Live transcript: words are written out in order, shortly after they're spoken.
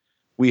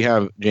we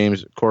have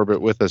James Corbett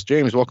with us.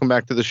 James, welcome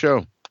back to the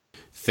show.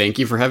 Thank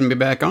you for having me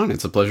back on.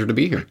 It's a pleasure to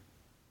be here.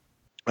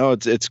 Oh,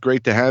 it's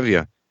great to have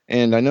you.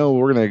 And I know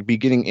we're going to be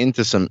getting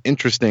into some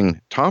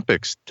interesting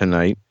topics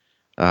tonight.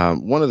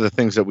 One of the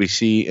things that we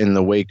see in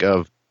the wake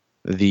of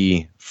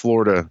the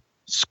Florida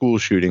school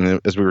shooting,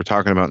 as we were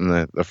talking about in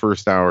the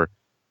first hour,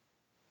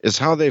 is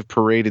how they've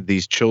paraded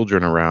these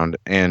children around,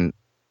 and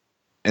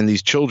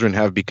these children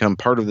have become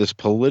part of this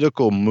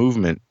political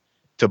movement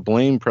to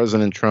blame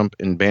President Trump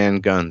and ban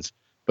guns.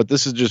 But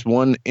this is just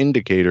one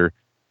indicator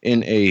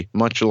in a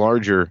much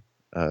larger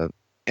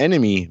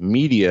enemy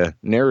media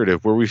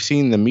narrative where we've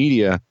seen the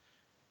media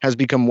has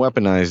become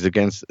weaponized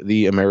against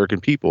the American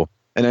people.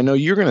 And I know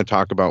you're going to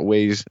talk about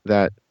ways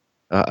that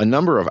a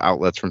number of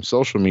outlets, from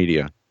social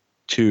media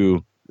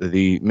to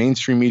the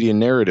mainstream media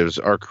narratives,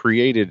 are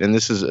created. And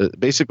this is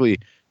basically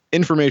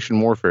information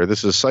warfare.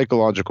 This is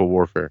psychological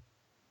warfare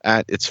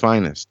at its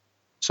finest.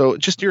 So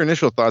just your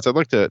initial thoughts. I'd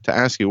like to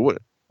ask you, what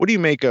do you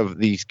make of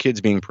these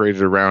kids being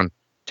paraded around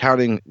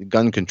touting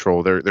gun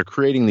control? They're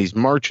creating these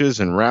marches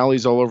and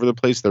rallies all over the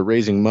place. They're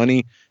raising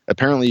money.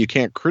 Apparently you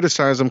can't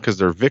criticize them because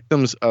they're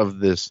victims of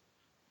this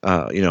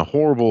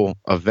horrible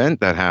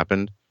event that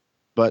happened,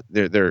 but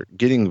they're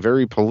getting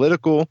very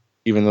political,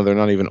 even though they're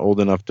not even old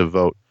enough to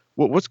vote.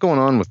 What's going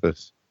on with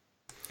this?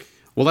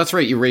 Well, that's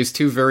right. You raised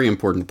two very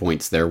important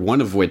points there,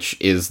 one of which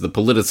is the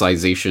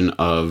politicization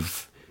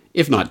of,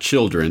 if not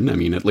children, I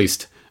mean, at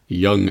least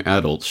young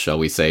adults, shall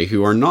we say,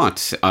 who are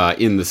not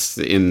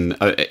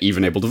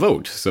even able to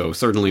vote. So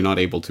certainly not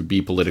able to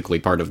be politically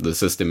part of the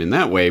system in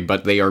that way,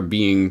 but they are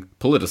being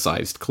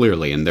politicized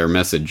clearly, and their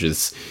message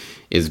is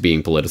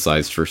being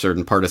politicized for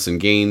certain partisan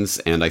gains,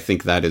 and I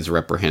think that is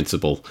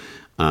reprehensible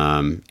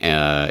in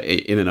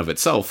and of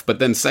itself. But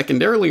then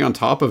secondarily on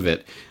top of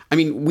it, I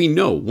mean, we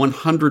know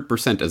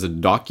 100% as a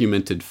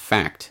documented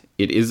fact,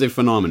 it is a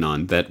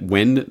phenomenon that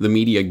when the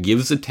media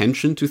gives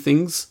attention to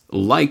things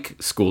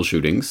like school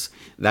shootings,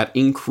 that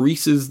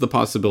increases the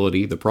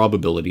possibility, the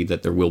probability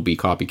that there will be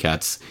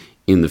copycats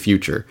in the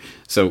future.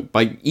 So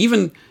by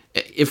even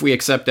if we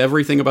accept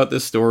everything about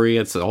this story,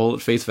 it's all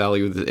at face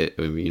value,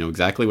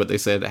 exactly what they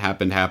said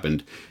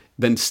happened,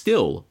 then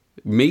still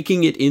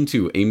making it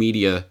into a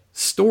media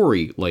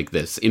story like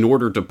this in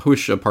order to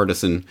push a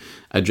partisan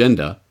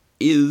agenda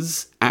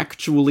is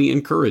actually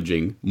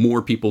encouraging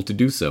more people to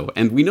do so.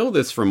 And we know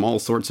this from all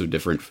sorts of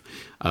different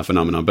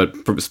phenomena, but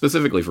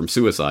specifically from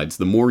suicides.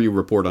 The more you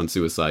report on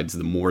suicides,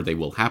 the more they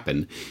will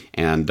happen.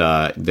 And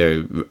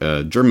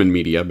the German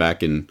media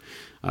back in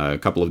a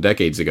couple of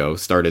decades ago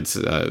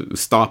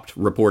stopped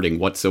reporting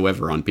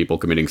whatsoever on people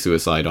committing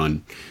suicide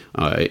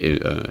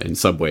in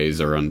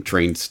subways or on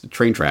train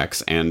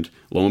tracks, and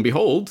lo and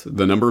behold,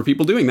 the number of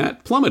people doing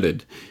that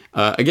plummeted.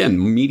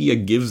 Again, media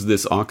gives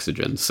this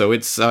oxygen, so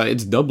it's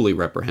doubly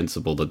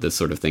reprehensible that this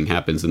sort of thing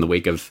happens in the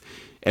wake of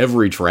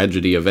every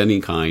tragedy of any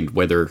kind,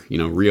 whether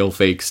real,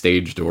 fake,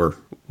 staged, or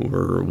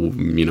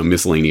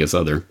miscellaneous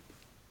other.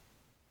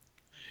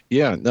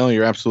 Yeah, no,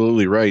 you're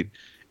absolutely right.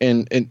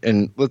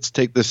 And let's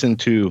take this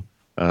into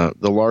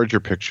the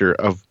larger picture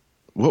of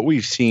what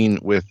we've seen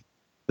with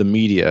the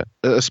media,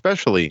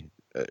 especially,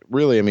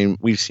 really, I mean,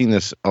 we've seen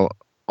this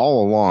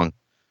all along,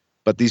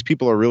 but these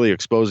people are really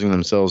exposing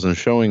themselves and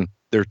showing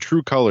their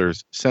true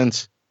colors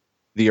since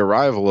the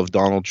arrival of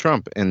Donald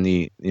Trump and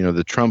the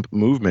Trump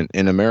movement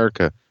in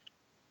America,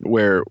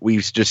 where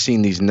we've just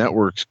seen these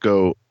networks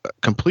go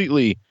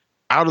completely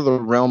out of the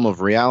realm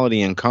of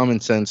reality and common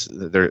sense.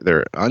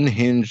 They're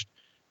unhinged.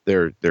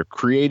 They're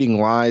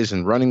creating lies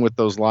and running with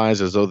those lies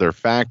as though they're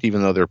fact,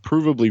 even though they're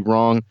provably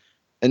wrong.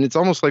 And it's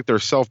almost like they're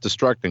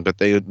self-destructing, but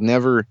they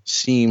never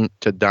seem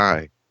to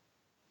die.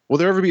 Will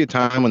there ever be a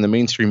time when the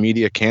mainstream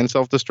media can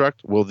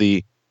self-destruct? Will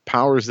the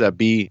powers that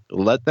be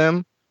let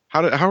them?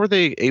 How are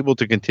they able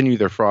to continue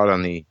their fraud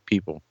on the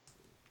people?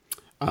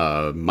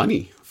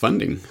 Money,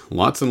 funding,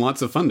 lots and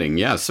lots of funding.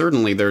 Yeah,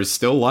 certainly there's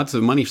still lots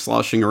of money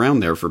sloshing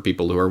around there for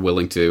people who are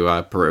willing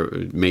to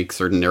make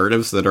certain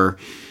narratives that are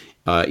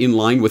in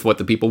line with what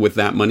the people with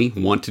that money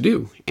want to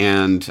do.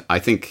 And I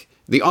think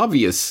the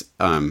obvious,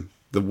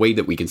 the way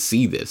that we can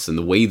see this and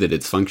the way that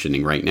it's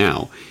functioning right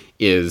now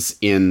is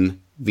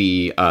in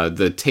the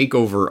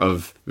takeover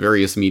of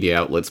various media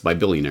outlets by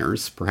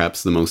billionaires.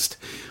 Perhaps the most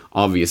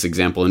obvious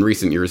example in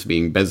recent years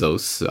being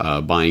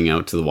Bezos buying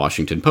out to the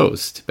Washington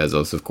Post.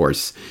 Bezos, of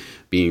course,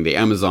 being the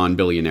Amazon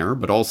billionaire,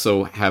 but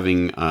also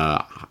having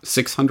a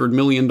 $600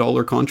 million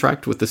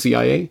contract with the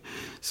CIA.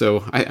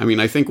 So,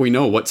 I think we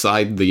know what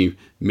side the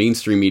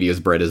mainstream media's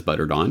bread is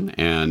buttered on,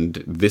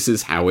 and this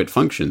is how it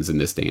functions in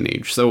this day and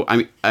age. So,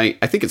 I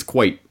think it's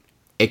quite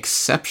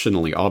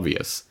exceptionally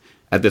obvious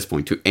at this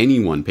point to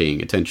anyone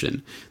paying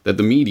attention that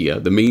the media,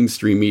 the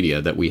mainstream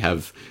media that we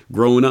have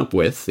grown up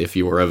with, if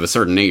you were of a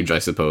certain age, I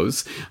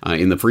suppose,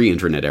 in the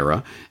pre-internet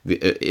era,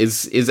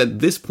 is at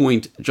this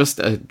point just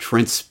a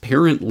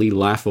transparently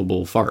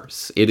laughable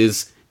farce. It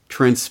is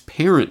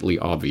transparently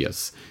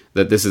obvious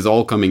that this is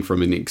all coming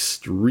from an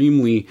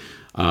extremely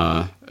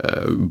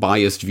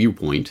biased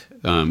viewpoint,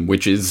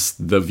 which is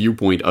the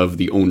viewpoint of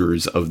the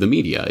owners of the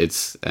media.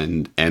 It's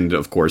and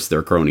of course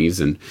their cronies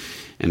and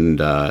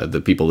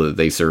the people that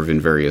they serve in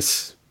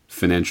various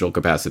financial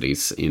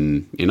capacities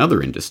in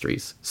other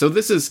industries. So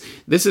this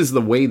is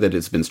the way that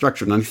it's been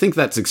structured, and I think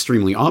that's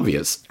extremely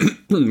obvious.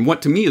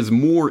 What to me is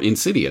more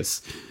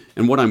insidious,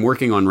 and what I'm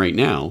working on right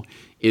now,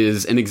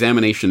 is an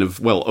examination of,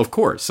 well, of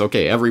course,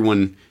 okay,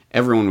 everyone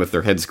with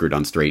their head screwed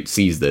on straight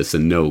sees this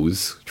and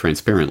knows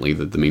transparently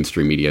that the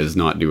mainstream media is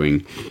not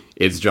doing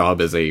its job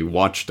as a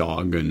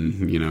watchdog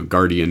and,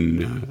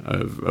 guardian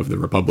of the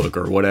republic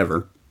or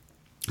whatever.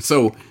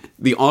 So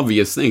the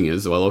obvious thing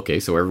is, well, okay,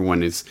 so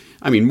everyone is,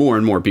 more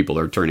and more people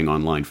are turning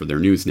online for their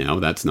news now.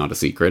 That's not a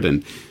secret.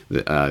 And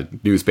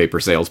newspaper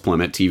sales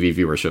plummet, TV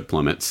viewership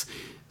plummets.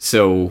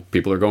 So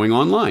people are going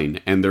online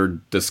and they're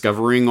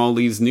discovering all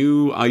these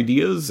new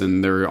ideas,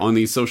 and they're on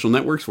these social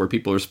networks where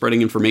people are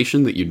spreading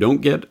information that you don't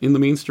get in the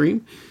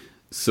mainstream.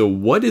 So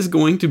what is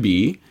going to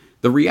be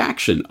the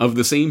reaction of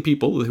the same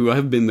people who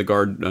have been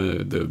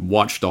the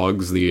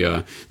watchdogs,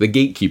 the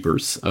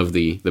gatekeepers of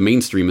the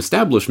mainstream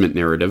establishment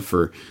narrative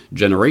for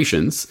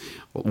generations?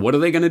 What are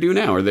they going to do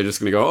now? Are they just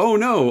going to go, oh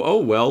no, oh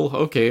well,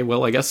 okay,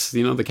 well I guess,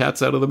 the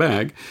cat's out of the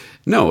bag?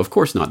 No, of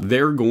course not.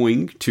 They're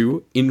going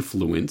to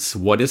influence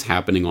what is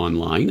happening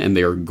online, and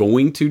they're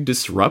going to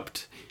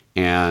disrupt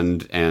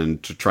and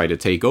to try to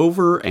take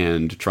over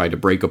and try to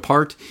break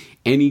apart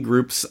any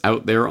groups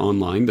out there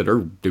online that are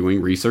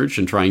doing research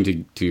and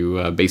trying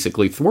to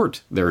basically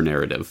thwart their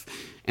narrative.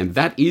 And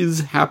that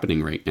is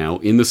happening right now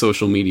in the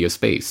social media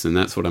space, and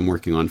that's what I'm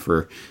working on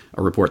for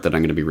a report that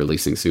I'm going to be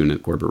releasing soon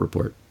at Corbett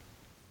Report.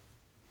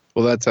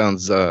 Well, that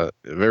sounds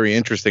very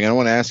interesting. I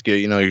want to ask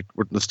you,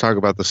 let's talk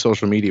about the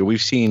social media. We've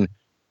seen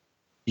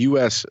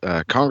U.S.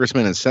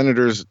 congressmen and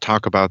senators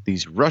talk about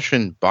these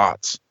Russian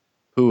bots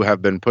who have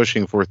been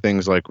pushing for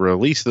things like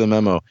release the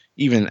memo.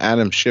 Even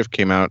Adam Schiff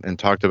came out and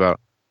talked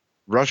about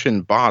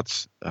Russian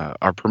bots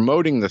are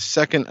promoting the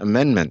Second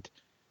Amendment.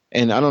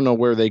 And I don't know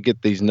where they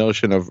get these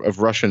notion of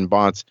Russian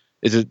bots.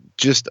 Is it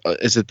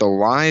the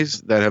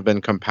lies that have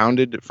been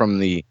compounded from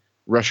the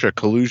Russia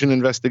collusion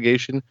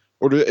investigation?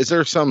 Or is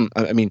there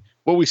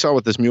what we saw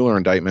with this Mueller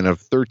indictment of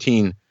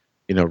 13,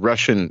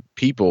 Russian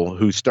people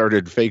who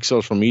started fake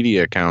social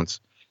media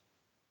accounts,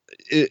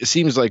 it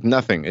seems like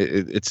nothing.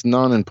 It's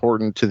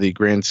non-important to the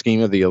grand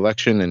scheme of the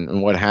election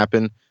and what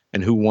happened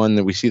and who won.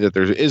 That we see that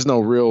there is no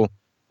real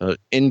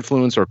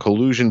influence or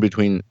collusion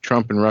between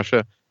Trump and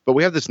Russia. But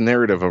we have this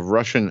narrative of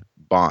Russian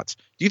bots.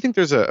 Do you think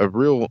there's a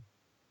real,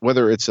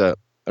 whether it's a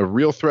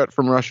real threat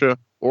from Russia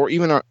or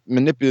even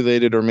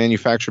manipulated or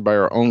manufactured by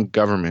our own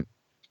government?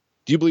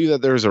 Do you believe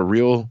that there's a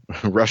real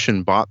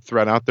Russian bot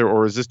threat out there,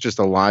 or is this just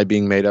a lie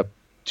being made up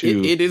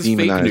to It is demonize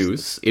fake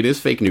news. It is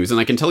fake news, and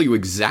I can tell you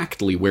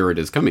exactly where it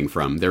is coming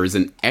from. There is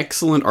an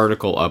excellent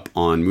article up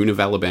on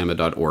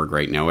moonofalabama.org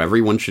right now.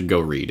 Everyone should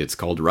go read. It's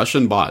called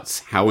Russian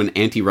Bots, How an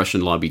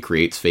Anti-Russian Lobby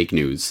Creates Fake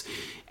News.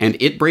 And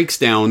it breaks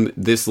down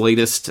this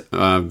latest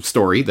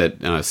story that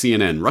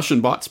CNN, Russian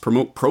bots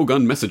promote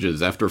pro-gun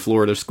messages after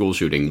Florida school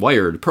shooting.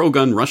 Wired,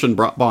 pro-gun Russian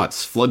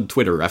bots flood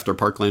Twitter after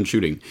Parkland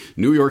shooting.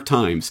 New York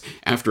Times,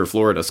 after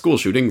Florida school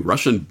shooting,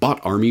 Russian bot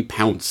army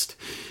pounced.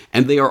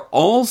 And they are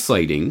all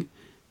citing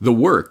the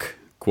work,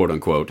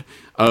 quote-unquote,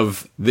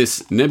 of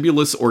this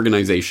nebulous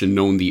organization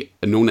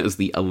known as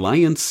the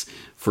Alliance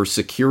for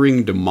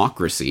Securing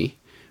Democracy,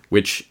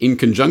 which, in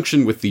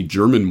conjunction with the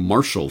German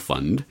Marshall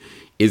Fund,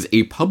 is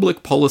a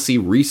public policy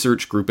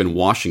research group in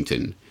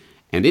Washington,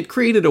 and it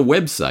created a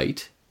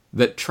website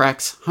that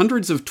tracks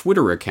hundreds of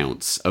Twitter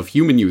accounts of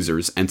human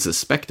users and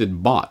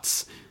suspected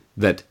bots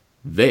that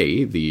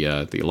they, the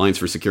Alliance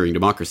for Securing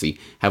Democracy,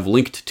 have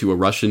linked to a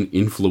Russian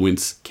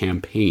influence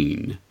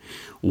campaign.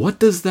 What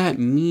does that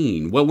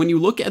mean? Well, when you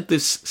look at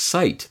this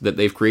site that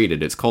they've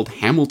created, it's called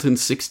Hamilton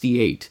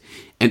 68,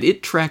 and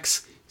it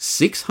tracks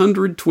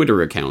 600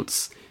 Twitter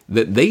accounts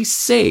that they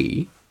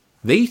say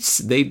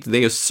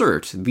They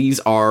assert these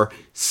are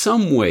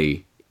some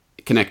way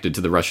connected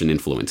to the Russian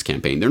influence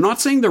campaign. They're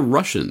not saying they're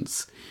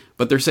Russians,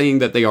 but they're saying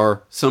that they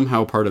are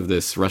somehow part of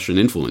this Russian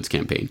influence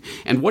campaign.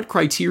 And what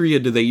criteria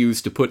do they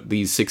use to put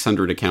these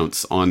 600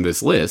 accounts on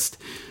this list?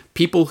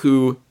 People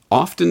who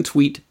often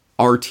tweet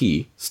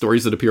RT,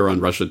 stories that appear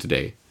on Russia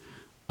Today,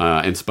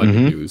 and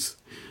Sputnik News.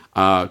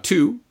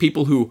 2,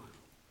 people who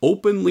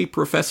openly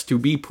profess to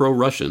be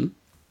pro-Russian,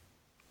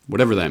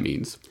 whatever that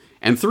means.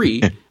 And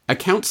 3,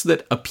 accounts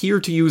that appear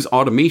to use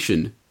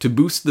automation to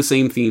boost the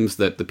same themes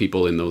that the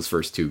people in those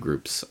first 2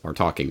 groups are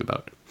talking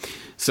about.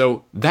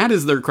 So that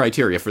is their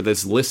criteria for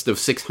this list of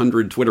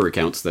 600 Twitter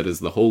accounts that is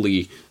the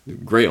holy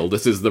grail.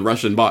 This is the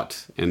Russian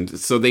bot. And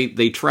so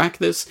they track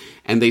this,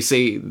 and they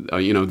say,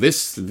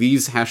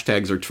 these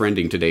hashtags are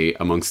trending today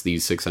amongst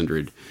these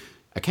 600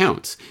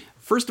 accounts.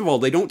 First of all,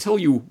 they don't tell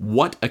you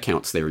what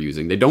accounts they're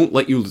using. They don't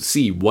let you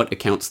see what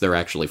accounts they're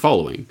actually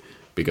following,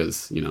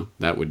 because,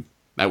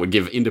 that would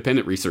give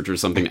independent researchers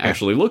something to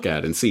actually look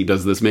at and see,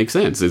 does this make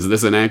sense? Is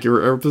this an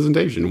accurate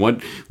representation?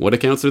 What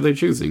accounts are they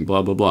choosing?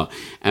 Blah, blah, blah.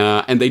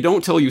 And they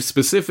don't tell you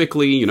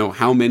specifically,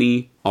 how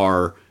many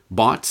are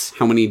bots,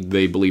 how many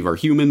they believe are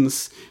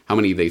humans, how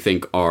many they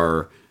think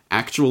are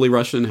actually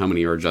Russian, how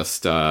many are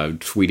just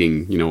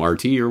tweeting,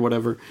 RT or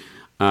whatever.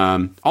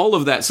 All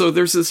of that. So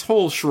there's this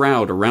whole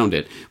shroud around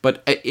it,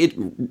 but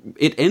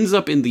it ends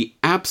up in the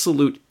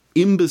absolute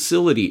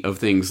imbecility of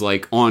things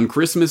like on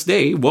Christmas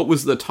Day, what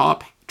was the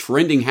top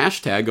trending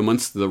hashtag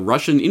amongst the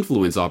Russian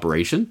influence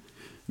operation?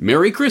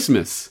 Merry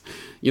Christmas.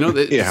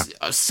 Yeah.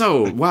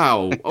 So,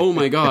 wow. Oh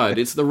my God,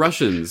 it's the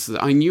Russians.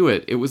 I knew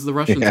it. It was the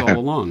Russians all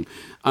along.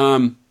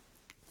 And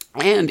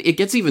it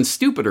gets even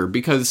stupider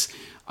because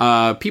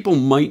people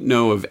might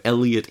know of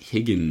Elliot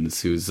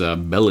Higgins, who's a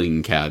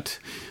Bellingcat,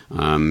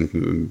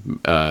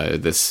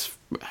 this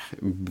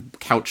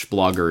couch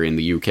blogger in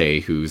the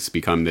UK who's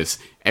become this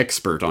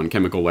expert on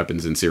chemical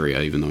weapons in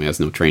Syria, even though he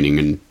has no training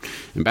and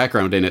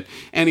background in it.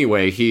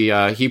 Anyway,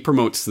 he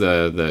promotes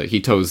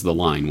he toes the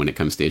line when it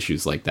comes to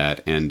issues like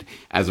that, and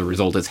as a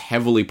result is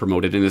heavily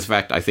promoted, and in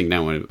fact, I think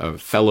now a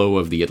fellow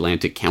of the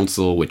Atlantic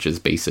Council, which is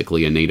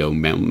basically a NATO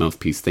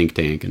mouthpiece think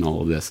tank and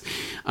all of this.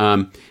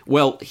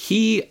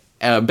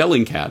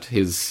 Bellingcat,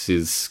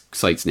 his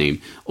site's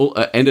name,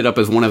 ended up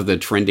as one of the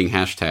trending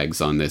hashtags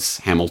on this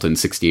Hamilton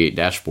 68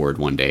 dashboard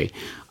one day.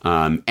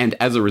 And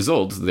as a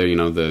result,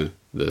 the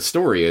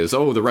story is,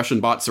 the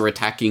Russian bots are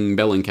attacking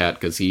Bellingcat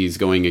because he's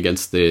going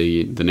against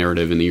the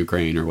narrative in the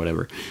Ukraine or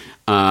whatever.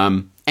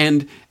 And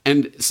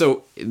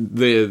so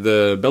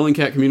the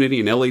Bellingcat community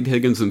and Elliot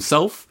Higgins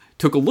himself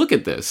took a look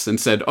at this and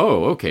said,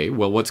 okay,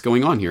 well, what's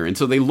going on here? And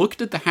so they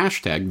looked at the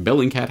hashtag,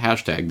 Bellingcat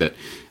hashtag, that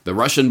the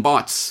Russian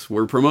bots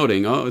were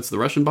promoting. Oh, it's the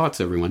Russian bots,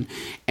 everyone.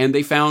 And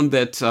they found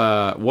that,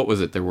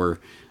 there were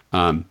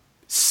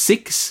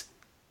 6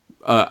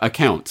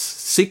 accounts,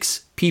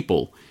 6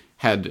 people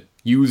had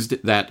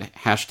used that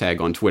hashtag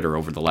on Twitter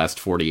over the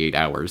last 48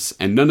 hours,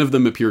 and none of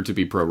them appeared to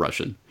be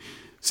pro-Russian.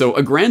 So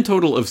a grand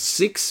total of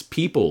 6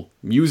 people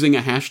using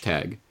a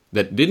hashtag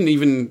that didn't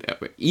even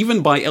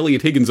by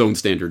Elliot Higgins' own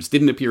standards,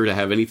 didn't appear to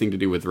have anything to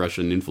do with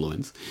Russian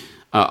influence,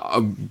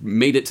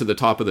 made it to the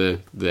top of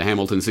the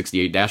Hamilton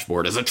 68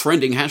 dashboard as a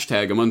trending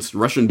hashtag amongst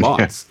Russian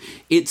bots.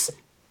 It's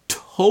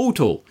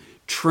total,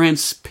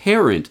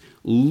 transparent,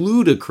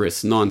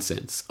 ludicrous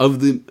nonsense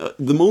of the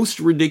most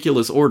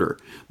ridiculous order.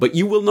 But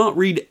you will not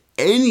read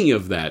any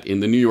of that in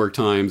the New York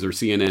Times or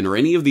CNN or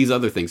any of these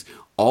other things.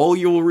 All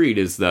you will read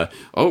is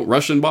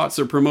Russian bots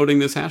are promoting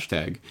this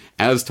hashtag,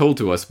 as told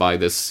to us by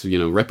this,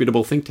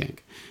 reputable think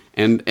tank.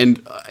 And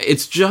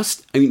it's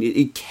just,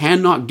 it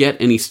cannot get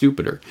any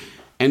stupider.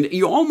 And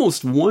you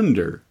almost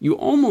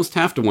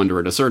have to wonder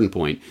at a certain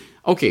point,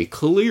 okay,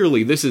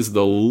 clearly this is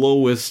the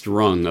lowest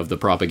rung of the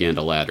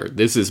propaganda ladder.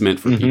 This is meant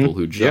for people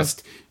who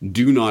just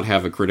do not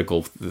have a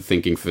critical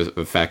thinking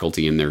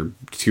faculty in their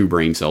 2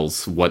 brain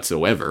cells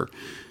whatsoever.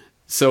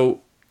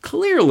 So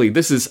clearly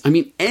this is,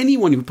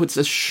 anyone who puts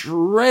a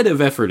shred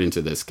of effort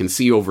into this can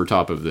see over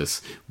top of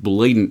this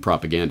blatant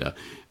propaganda.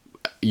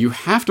 You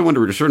have to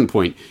wonder at a certain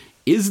point,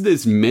 is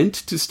this meant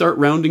to start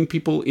rounding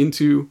people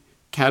into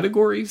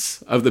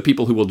categories of the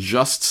people who will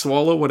just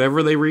swallow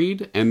whatever they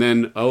read? And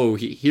then,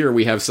 here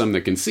we have some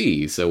that can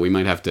see, so we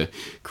might have to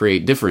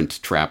create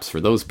different traps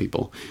for those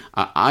people.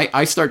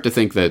 I start to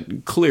think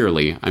that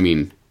clearly,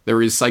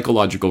 there is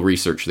psychological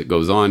research that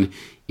goes on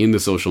in the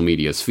social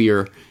media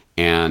sphere,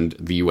 and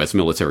the U.S.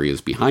 military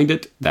is behind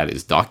it. That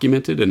is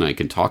documented, and I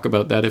can talk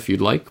about that if you'd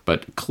like.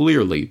 But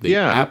clearly, they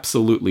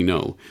absolutely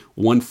know,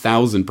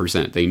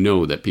 1,000%, they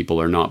know that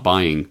people are not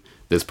buying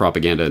this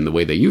propaganda in the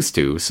way they used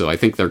to. So I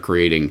think they're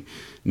creating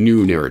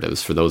new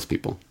narratives for those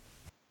people.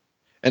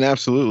 And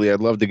absolutely,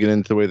 I'd love to get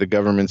into the way the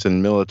governments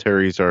and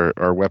militaries are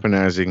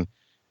weaponizing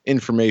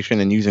information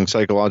and using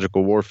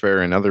psychological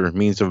warfare and other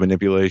means of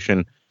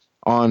manipulation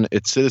on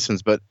its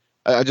citizens. But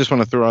I just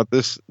want to throw out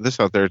this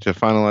out there to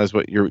finalize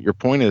what your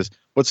point is.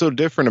 What's so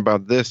different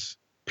about this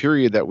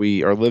period that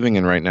we are living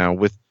in right now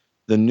with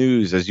the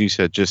news, as you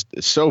said, just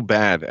so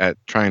bad at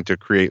trying to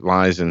create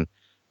lies and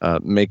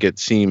make it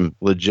seem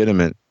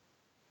legitimate.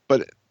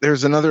 But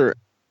there's another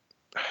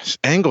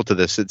angle to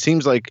this. It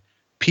seems like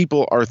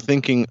people are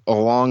thinking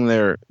along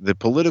the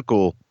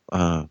political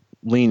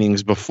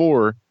leanings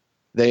before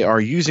they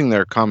are using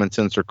their common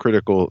sense or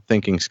critical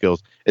thinking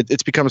skills.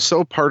 It's become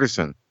so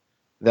partisan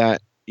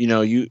that,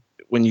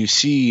 when you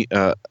see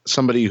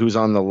somebody who's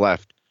on the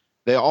left,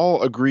 they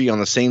all agree on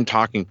the same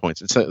talking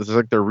points. It's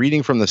like they're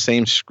reading from the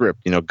same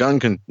script.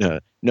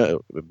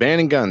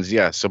 Banning guns,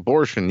 yes.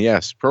 Abortion,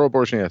 yes.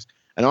 Pro-abortion, yes.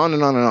 And on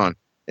and on and on,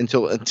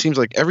 until it seems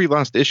like every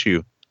last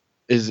issue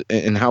is,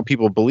 and how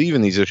people believe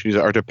in these issues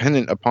are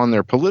dependent upon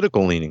their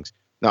political leanings.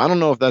 Now, I don't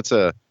know if that's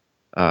a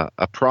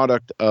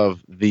product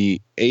of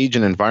the age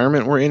and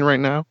environment we're in right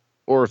now,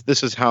 or if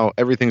this is how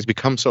everything's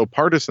become so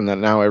partisan that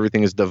now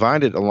everything is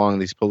divided along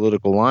these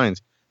political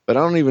lines. But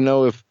I don't even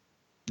know if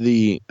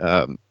the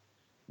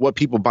what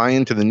people buy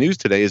into the news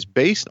today is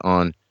based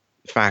on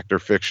fact or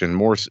fiction.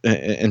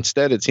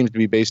 Instead, it seems to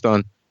be based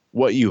on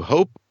what you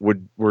hope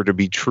were to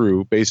be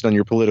true based on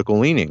your political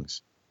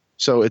leanings.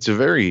 So it's a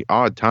very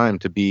odd time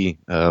to be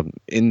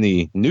in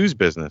the news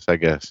business, I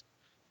guess.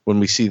 when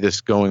we see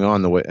this going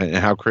on the way and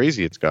how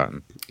crazy it's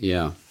gotten.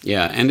 Yeah,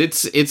 and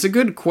it's a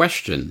good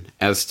question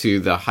as to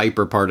the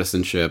hyper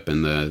partisanship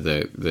and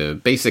the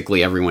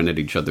basically everyone at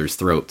each other's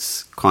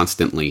throats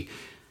constantly.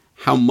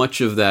 How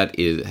much of that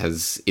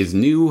is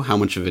new? How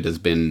much of it has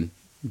been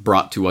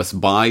brought to us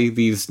by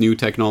these new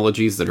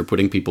technologies that are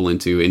putting people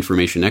into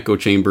information echo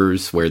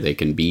chambers where they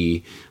can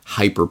be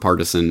hyper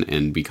partisan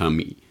and become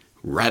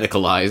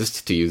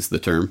radicalized, to use the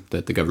term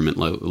that the government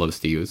loves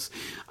to use.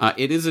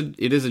 It is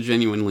a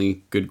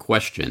genuinely good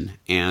question,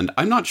 and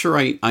I'm not sure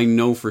I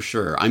know for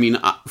sure. I mean,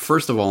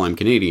 first of all, I'm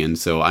Canadian,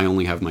 so I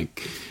only have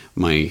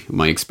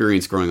my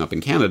experience growing up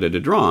in Canada to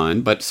draw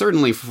on, but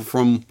certainly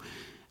from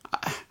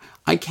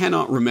I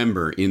cannot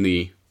remember in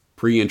the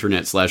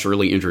pre-internet /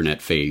 early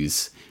internet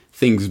phase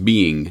things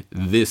being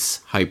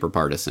this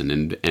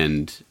hyper-partisan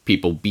and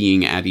people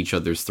being at each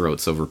other's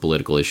throats over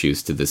political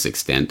issues to this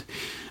extent.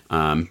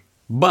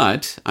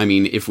 But, I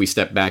mean, if we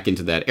step back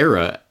into that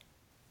era,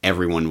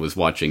 everyone was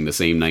watching the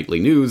same nightly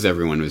news,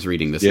 everyone was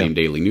reading the same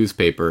daily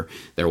newspaper,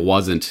 there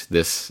wasn't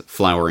this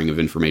flowering of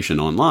information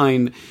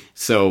online,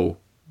 so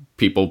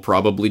people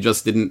probably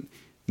just didn't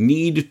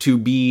need to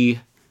be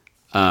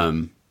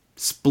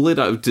split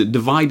up,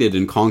 divided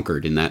and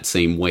conquered in that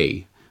same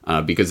way.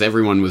 Because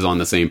everyone was on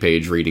the same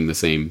page reading the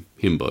same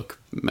hymn book,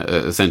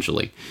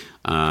 essentially.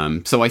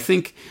 So I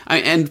think,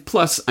 and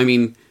plus, I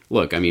mean,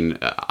 look, I mean,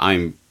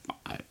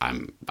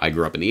 I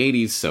grew up in the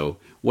 80s, so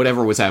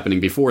whatever was happening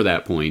before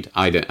that point,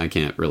 I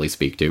can't really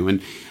speak to.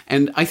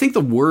 And I think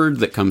the word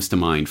that comes to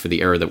mind for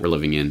the era that we're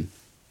living in,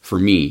 for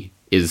me,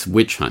 is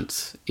witch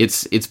hunts.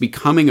 It's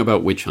becoming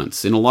about witch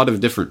hunts in a lot of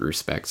different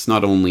respects,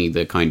 not only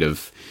the kind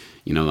of,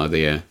 you know,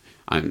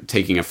 I'm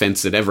taking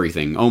offense at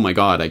everything. Oh my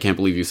God, I can't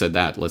believe you said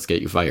that. Let's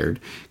get you fired,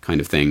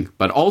 kind of thing.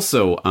 But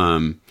also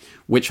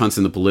witch hunts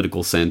in the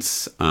political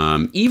sense.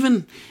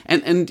 Even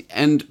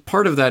and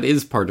part of that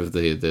is part of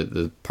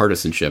the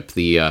partisanship,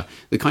 the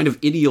kind of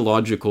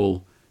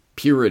ideological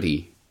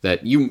purity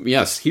that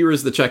here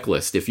is the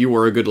checklist. If you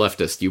are a good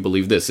leftist, you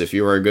believe this. If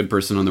you are a good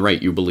person on the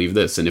right, you believe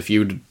this. And if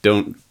you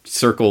don't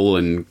circle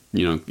and,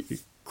 you know,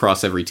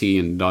 cross every T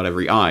and dot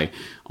every I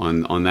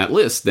on that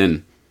list,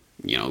 then,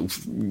 you know,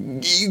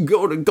 you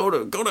go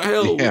to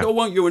hell. Yeah. We don't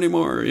want you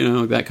anymore. You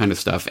know, that kind of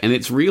stuff. And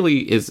it's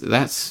really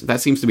that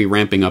seems to be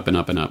ramping up and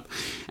up and up.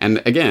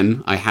 And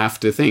again, I have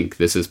to think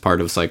this is part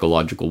of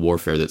psychological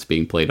warfare that's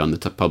being played on the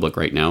public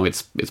right now.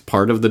 It's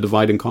part of the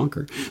divide and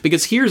conquer.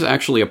 Because here's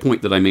actually a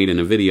point that I made in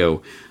a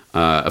video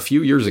a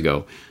few years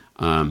ago.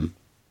 I'm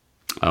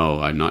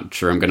not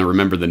sure I'm going to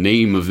remember the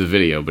name of the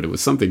video, but it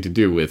was something to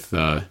do with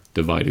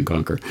divide and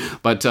conquer.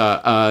 But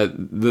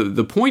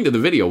the point of the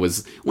video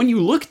was when you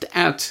looked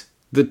at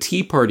the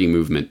Tea Party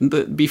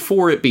movement,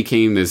 before it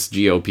became this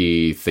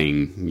GOP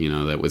thing, you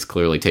know, that was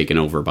clearly taken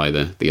over by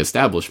the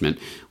establishment,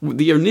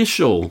 the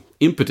initial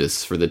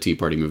impetus for the Tea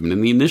Party movement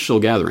and the initial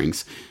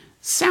gatherings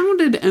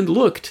sounded and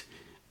looked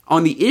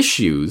on the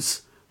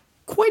issues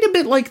quite a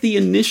bit like the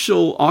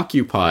initial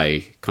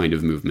Occupy kind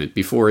of movement,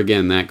 before,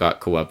 again, that got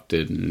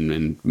co-opted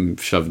and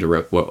shoved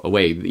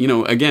away. You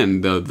know, again,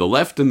 the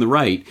left and the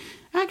right,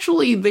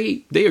 actually,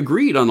 they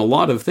agreed on a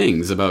lot of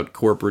things about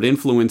corporate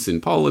influence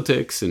in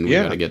politics, and we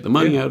got to get the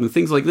money out, and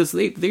things like this.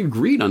 They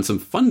agreed on some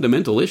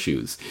fundamental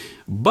issues,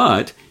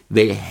 but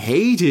they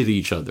hated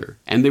each other,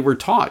 and they were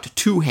taught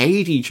to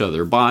hate each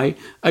other by,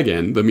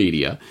 again, the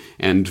media.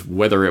 And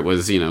whether it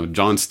was, you know,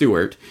 Jon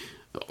Stewart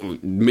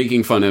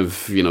making fun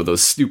of, you know,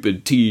 those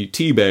stupid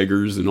tea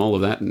baggers and all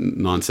of that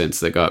nonsense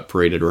that got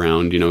paraded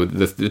around, you know,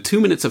 the 2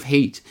 minutes of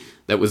hate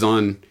that was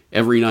on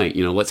every night,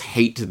 you know, let's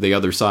hate the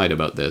other side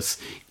about this,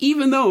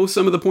 even though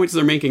some of the points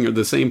they're making are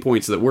the same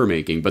points that we're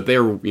making, but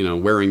they're, you know,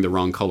 wearing the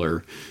wrong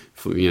color,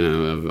 you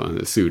know, on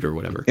the suit or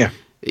whatever. Yeah.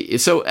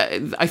 So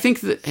I think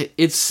that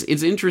it's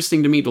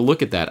interesting to me to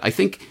look at that. I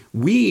think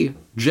we,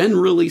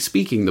 generally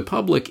speaking, the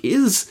public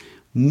is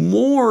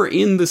more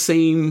in the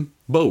same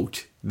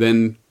boat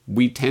than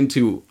we tend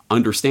to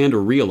understand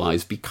or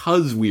realize,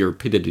 because we are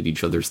pitted at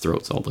each other's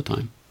throats all the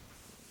time.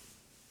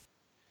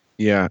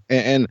 Yeah,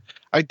 and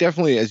I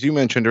definitely, as you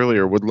mentioned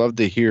earlier, would love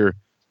to hear,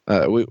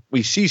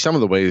 we see some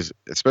of the ways,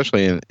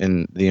 especially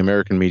in the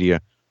American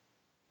media,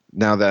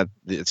 now that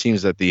it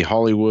seems that the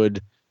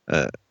Hollywood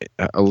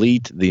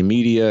elite, the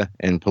media,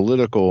 and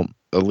political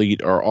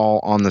elite are all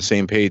on the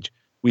same page.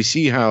 We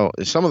see how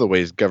some of the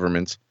ways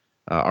governments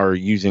are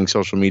using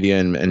social media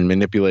and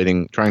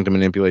trying to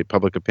manipulate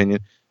public opinion.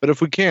 But if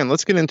we can,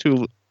 let's get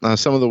into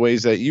some of the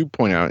ways that you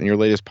point out in your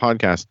latest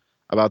podcast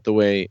about the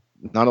way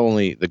not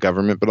only the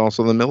government, but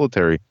also the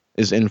military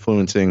is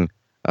influencing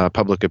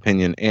public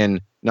opinion, and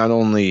not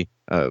only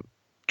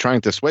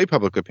trying to sway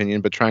public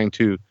opinion, but trying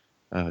to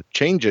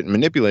change it and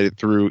manipulate it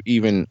through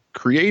even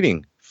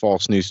creating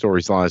false news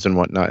stories, lies, and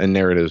whatnot, and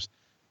narratives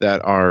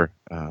that are,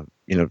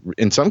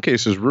 in some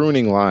cases,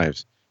 ruining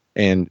lives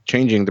and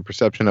changing the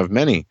perception of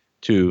many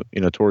to,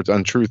 towards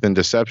untruth and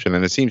deception.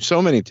 And it seems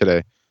so many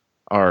today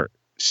are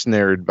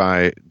snared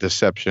by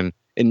deception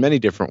in many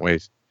different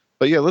ways.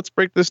 But yeah, let's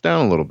break this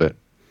down a little bit.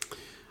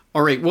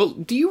 All right. Well,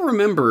 do you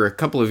remember a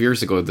couple of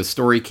years ago the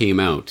story came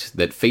out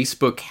that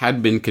Facebook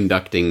had been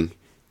conducting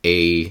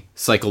a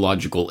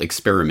psychological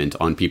experiment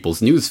on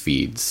people's news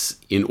feeds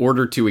in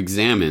order to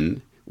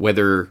examine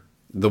whether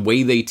the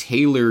way they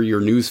tailor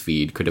your news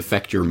feed could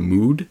affect your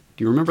mood?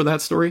 Do you remember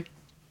that story?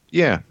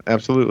 Yeah,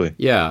 absolutely.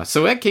 Yeah,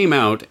 so that came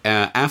out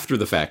after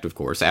the fact, of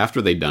course,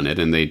 after they'd done it,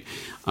 and they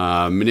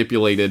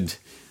manipulated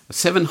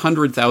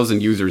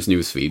 700,000 users'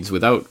 news feeds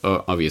without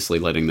obviously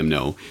letting them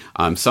know.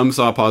 Some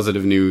saw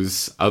positive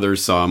news,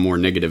 others saw more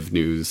negative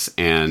news,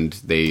 and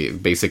they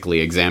basically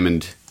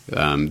examined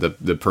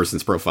the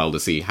person's profile to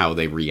see how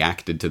they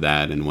reacted to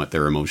that and what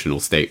their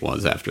emotional state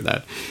was after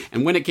that.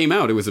 And when it came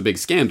out, it was a big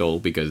scandal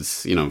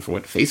because, for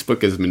what,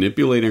 Facebook is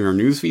manipulating our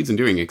news feeds and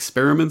doing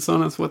experiments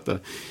on us?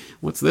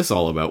 What's this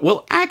all about?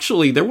 Well,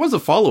 actually, there was a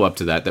follow-up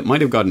to that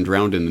might have gotten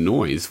drowned in the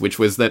noise, which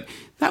was that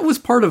was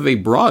part of a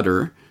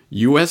broader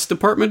U.S.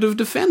 Department of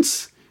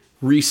Defense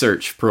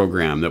research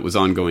program that was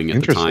ongoing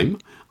at the time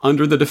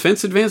under the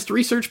Defense Advanced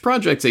Research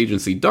Projects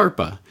Agency,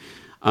 DARPA,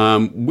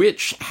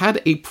 which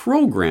had a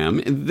program,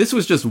 and this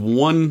was just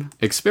one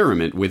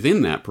experiment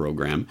within that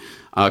program,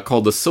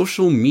 called the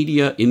Social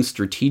Media in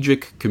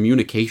Strategic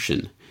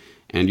Communication.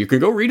 And you can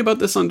go read about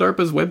this on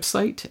DARPA's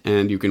website,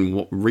 and you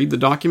can read the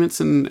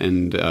documents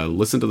and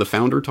listen to the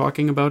founder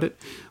talking about it.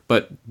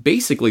 But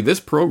basically,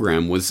 this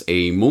program was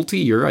a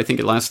multi-year, I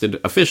think it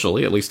lasted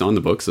officially, at least on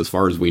the books as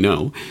far as we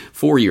know,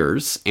 4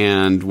 years,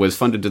 and was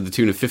funded to the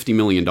tune of $50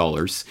 million,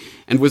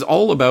 and was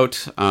all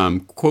about,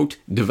 quote,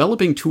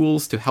 developing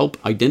tools to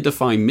help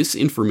identify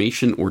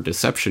misinformation or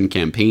deception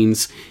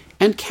campaigns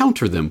and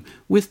counter them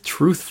with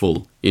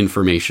truthful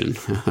information.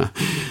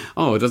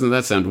 Oh, doesn't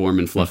that sound warm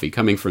and fluffy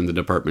coming from the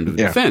Department of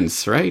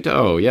Defense, right?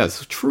 Oh,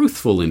 yes,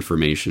 truthful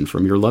information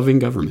from your loving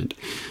government.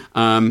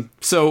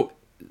 So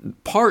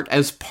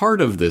as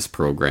part of this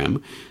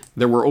program,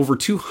 there were over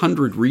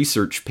 200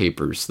 research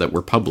papers that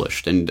were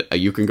published, and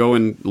you can go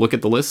and look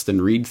at the list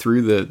and read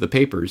through the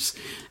papers,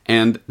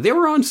 and they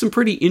were on some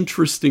pretty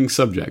interesting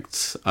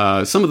subjects.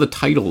 Some of the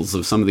titles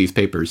of some of these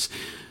papers: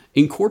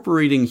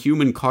 Incorporating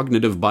Human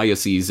Cognitive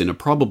Biases in a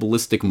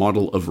Probabilistic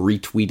Model of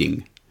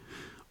Retweeting,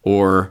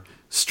 or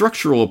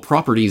Structural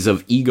Properties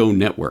of Ego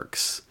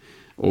Networks,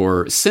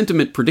 or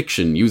Sentiment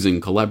Prediction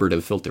Using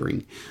Collaborative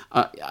Filtering.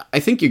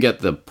 I think you get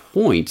the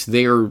point.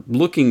 They're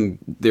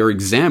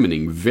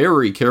examining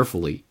very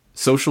carefully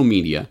social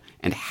media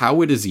and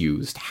how it is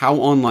used, how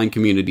online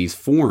communities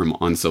form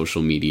on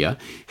social media,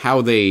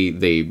 how they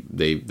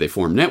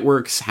form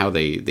networks, how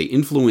they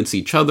influence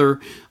each other,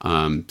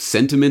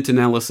 sentiment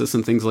analysis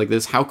and things like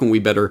this. How can we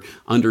better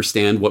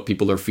understand what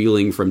people are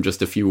feeling from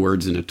just a few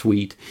words in a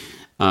tweet?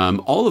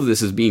 All of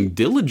this is being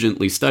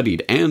diligently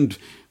studied and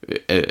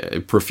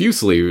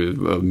profusely,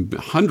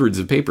 hundreds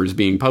of papers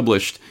being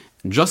published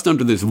just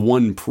under this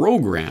one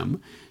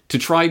program to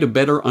try to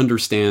better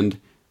understand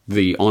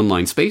the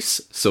online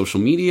space, social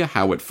media,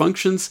 how it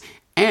functions,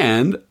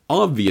 and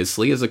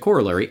obviously, as a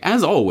corollary,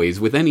 as always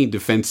with any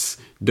defense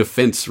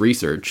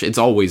research, it's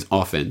always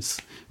offense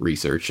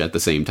research at the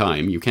same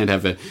time. You can't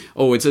have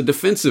it's a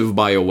defensive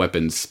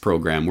bioweapons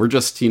program. We're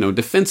just,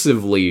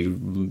 defensively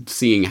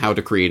seeing how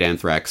to create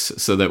anthrax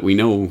so that we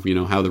know,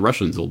 how the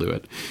Russians will do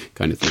it,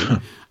 kind of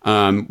thing.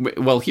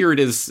 Well, here it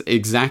is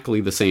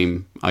exactly the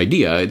same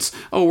idea. It's,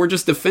 we're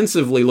just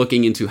defensively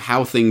looking into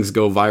how things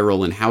go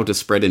viral and how to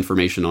spread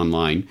information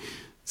online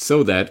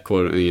so that,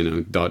 quote,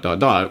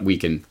 we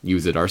can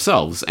use it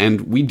ourselves.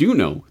 And we do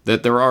know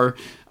that there are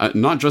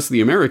not just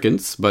the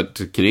Americans, but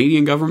the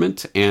Canadian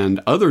government and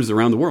others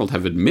around the world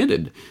have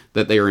admitted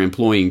that they are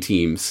employing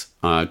teams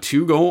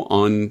to go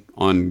on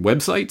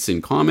websites,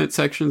 in comment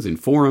sections, in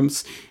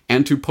forums,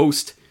 and to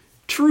post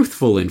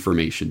truthful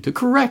information, to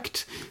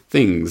correct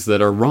things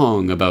that are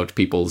wrong about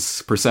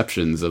people's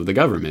perceptions of the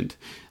government.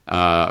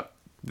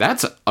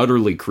 That's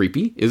utterly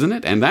creepy, isn't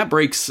it? And that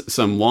breaks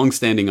some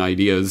long-standing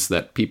ideas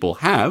that people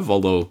have,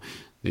 although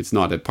it's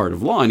not a part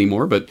of law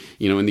anymore. But,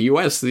 in the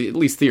U.S., at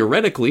least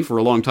theoretically, for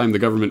a long time, the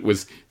government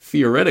was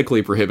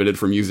theoretically prohibited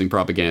from using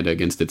propaganda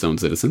against its own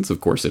citizens.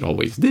 Of course, it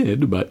always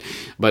did, but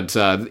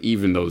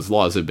even those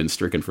laws have been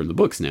stricken from the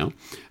books now.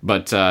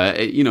 But,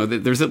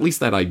 there's at least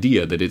that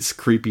idea that it's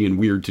creepy and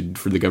weird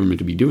for the government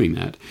to be doing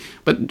that.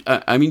 But,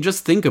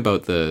 just think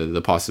about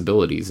the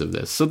possibilities of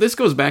this. So this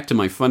goes back to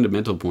my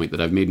fundamental point that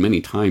I've made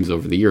many times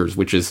over the years,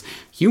 which is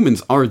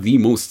humans are the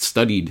most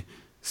studied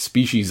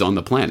species on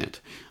the planet.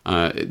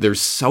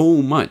 There's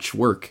so much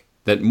work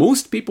that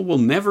most people will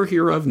never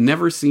hear of,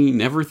 never see,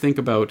 never think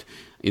about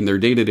in their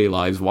day-to-day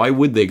lives. Why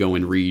would they go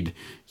and read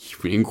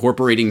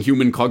Incorporating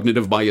Human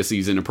Cognitive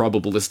Biases in a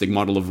Probabilistic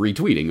Model of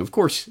Retweeting? Of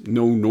course,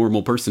 no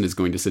normal person is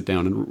going to sit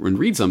down and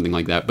read something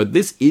like that, but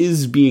this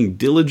is being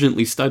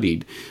diligently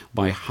studied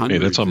by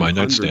hundreds of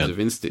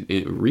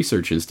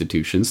research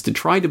institutions to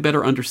try to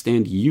better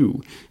understand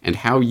you and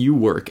how you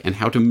work and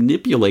how to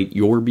manipulate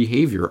your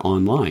behavior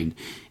online.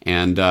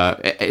 And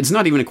it's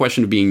not even a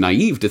question of being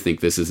naive to think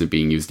this isn't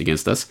being used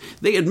against us.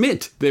 They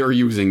admit they're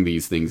using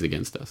these things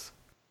against us.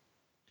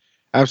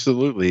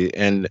 Absolutely.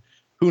 And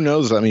who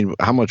knows,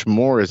 how much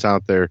more is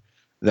out there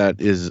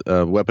that is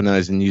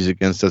weaponized and used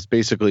against us.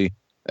 Basically,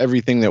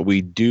 everything that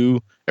we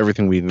do,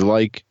 everything we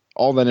like,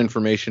 all that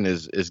information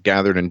is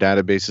gathered in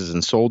databases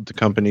and sold to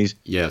companies.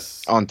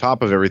 Yes. On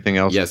top of everything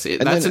else. Yes,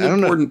 that's an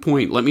important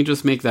point. Let me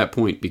just make that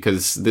point,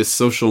 because this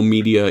social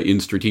media in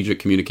strategic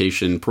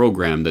communication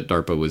program that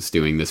DARPA was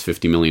doing, this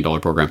 $50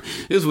 million program,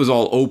 this was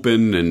all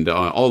open and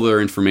all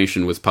their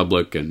information was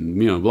public and,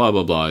 blah,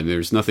 blah, blah. And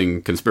there's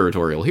nothing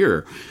conspiratorial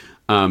here.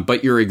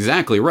 But you're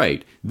exactly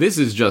right. This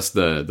is just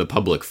the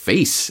public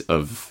face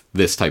of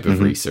this type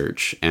of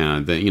research.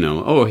 And,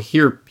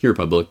 here,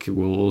 public,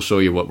 we'll show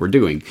you what we're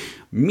doing.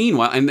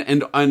 Meanwhile,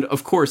 and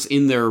of course,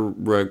 in their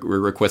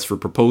request for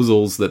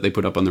proposals that they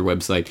put up on their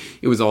website,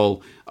 it was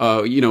all,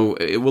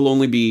 it will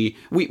only be,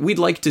 we'd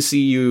like to see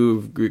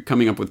you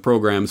coming up with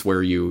programs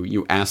where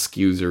you ask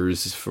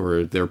users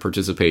for their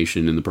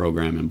participation in the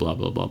program and blah,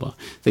 blah, blah, blah,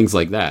 things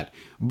like that.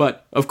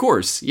 But, of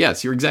course,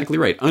 yes, you're exactly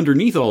right.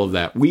 Underneath all of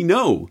that, we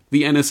know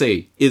the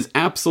NSA is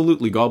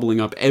absolutely gobbling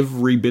up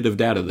every bit of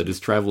data that is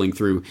traveling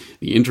through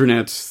the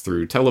internet,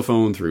 through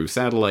telephone, through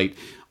satellite,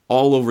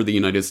 all over the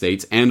United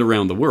States and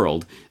around the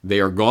world. They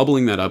are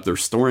gobbling that up. They're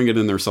storing it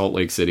in their Salt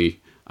Lake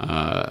City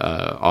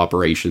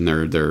operation,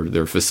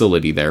 their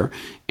facility there.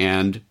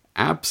 And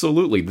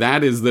absolutely,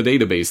 that is the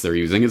database they're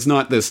using. It's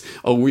not this,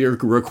 we're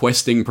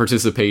requesting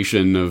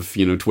participation of,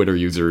 Twitter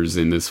users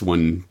in this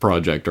one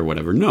project or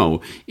whatever.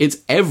 No, it's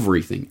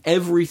everything.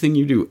 Everything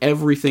you do,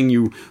 everything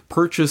you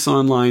purchase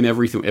online,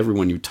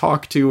 everyone you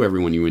talk to,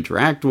 everyone you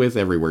interact with,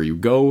 everywhere you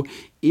go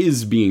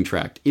is being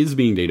tracked, is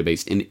being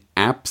databased, and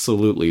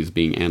absolutely is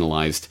being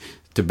analyzed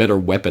to better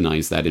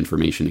weaponize that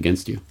information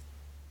against you.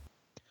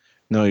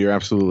 No, you're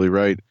absolutely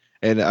right.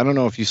 And I don't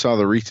know if you saw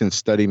the recent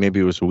study, maybe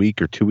it was a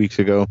week or 2 weeks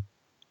ago,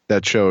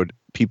 that showed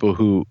people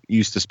who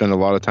used to spend a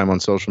lot of time on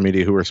social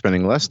media who are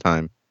spending less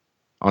time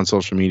on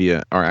social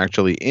media are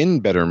actually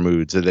in better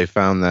moods. And they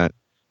found that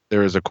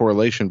there is a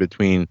correlation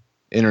between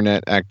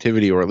internet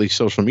activity, or at least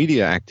social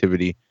media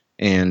activity,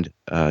 and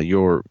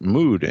your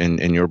mood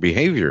and your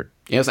behavior.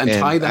 Yes, and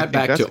tie that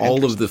back to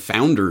all of the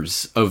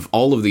founders of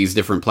all of these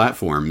different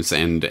platforms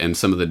and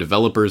some of the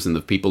developers and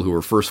the people who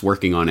were first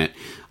working on it,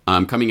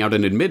 coming out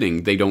and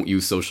admitting they don't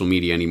use social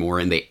media anymore,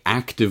 and they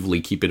actively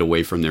keep it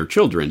away from their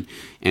children.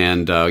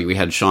 And we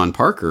had Sean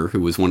Parker, who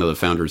was one of the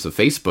founders of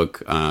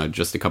Facebook,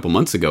 just a couple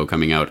months ago,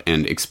 coming out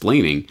and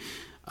explaining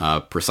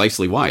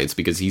precisely why. It's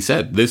because he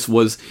said this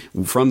was,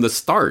 from the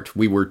start,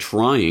 we were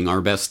trying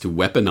our best to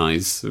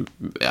weaponize,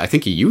 I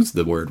think he used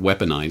the word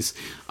weaponize,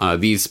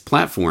 these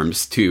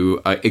platforms to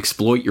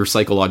exploit your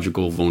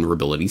psychological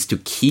vulnerabilities, to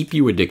keep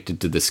you addicted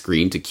to the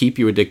screen, to keep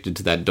you addicted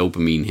to that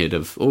dopamine hit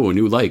of, a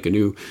new like, a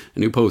new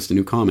post, a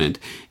new comment,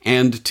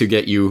 and to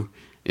get you,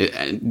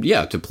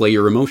 to play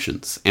your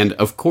emotions. And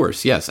of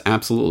course, yes,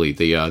 absolutely,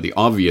 the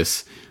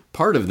obvious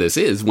part of this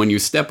is when you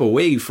step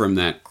away from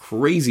that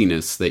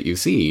craziness that you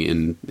see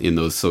in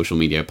those social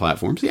media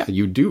platforms,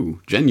 you do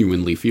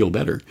genuinely feel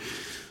better.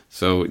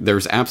 So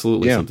there's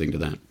absolutely something to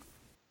that.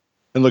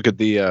 And look at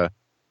the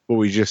what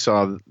we just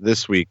saw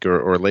this week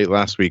or late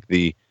last week,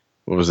 the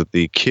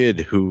kid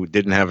who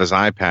didn't have his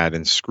iPad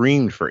and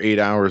screamed for 8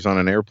 hours on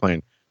an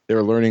airplane.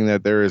 They're learning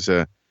that there is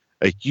a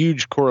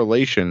huge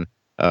correlation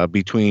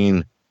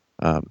between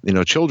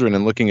children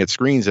and looking at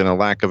screens and a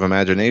lack of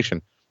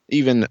imagination.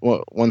 Even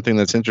one thing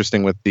that's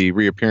interesting with the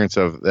reappearance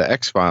of the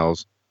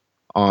X-Files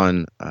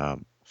on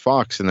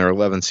Fox in their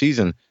 11th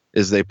season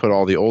is they put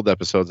all the old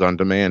episodes on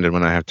demand, and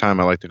when I have time,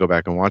 I like to go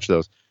back and watch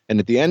those. And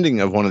at the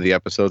ending of one of the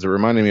episodes, it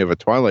reminded me of a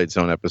Twilight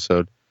Zone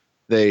episode.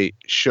 They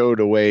showed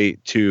a way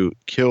to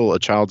kill a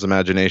child's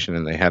imagination,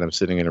 and they had him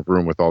sitting in a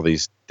room with all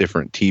these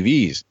different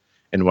TVs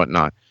and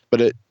whatnot.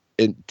 But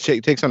it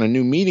takes on a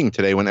new meaning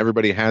today when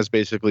everybody has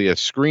basically a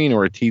screen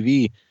or a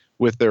TV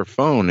with their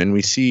phone, and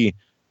we see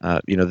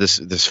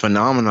this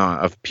phenomena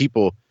of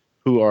people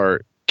who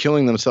are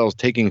killing themselves,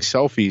 taking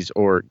selfies,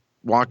 or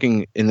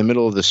walking in the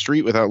middle of the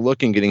street without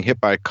looking, getting hit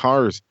by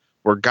cars,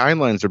 where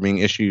guidelines are being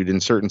issued in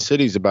certain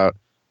cities about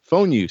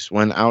phone use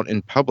when out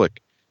in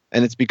public.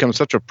 And it's become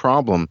such a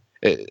problem,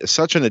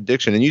 such an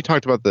addiction. And you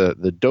talked about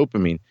the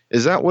dopamine.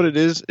 Is that what it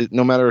is?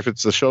 No matter if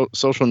it's the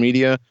social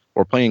media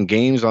or playing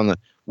games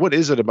what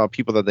is it about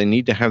people that they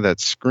need to have that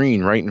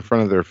screen right in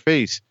front of their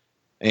face?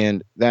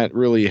 And that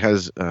really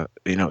has,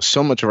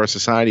 so much of our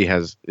society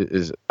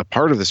is a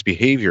part of this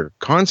behavior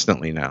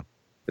constantly now.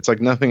 It's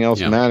like nothing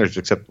else matters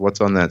except what's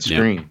on that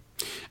screen.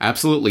 Yeah.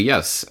 Absolutely,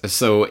 yes.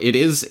 So it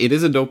is a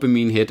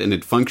dopamine hit, and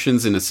it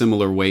functions in a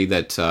similar way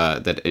that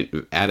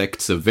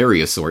addicts of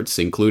various sorts,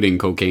 including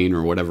cocaine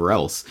or whatever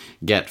else,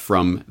 get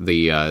from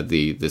the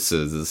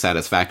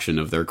satisfaction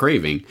of their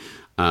craving.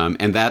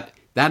 And that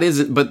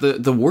isn't. But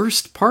the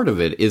worst part of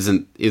it is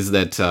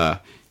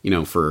that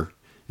for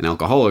an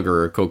alcoholic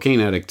or a cocaine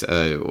addict,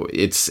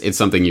 it's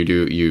something you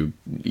do.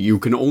 You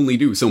can only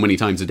do so many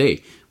times a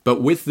day.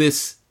 But with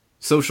this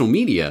social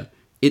media,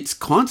 it's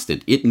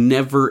constant. It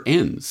never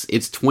ends.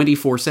 It's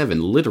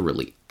 24/7,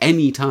 literally,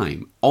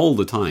 anytime, all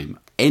the time,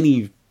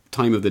 any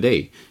time of the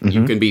day. Mm-hmm.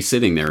 You can be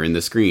sitting there in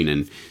the screen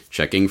and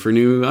checking for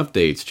new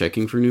updates,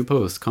 checking for new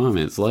posts,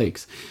 comments,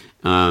 likes.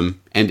 And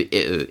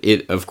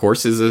it, of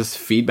course, is a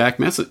feedback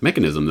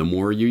mechanism. The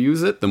more you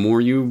use it, the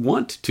more you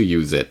want to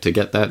use it to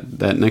get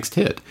that next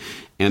hit.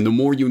 And the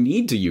more you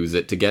need to use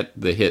it to get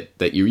the hit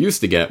that you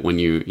used to get when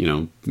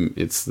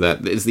it's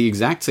the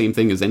exact same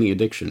thing as any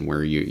addiction,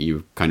 where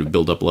you kind of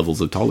build up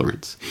levels of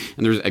tolerance.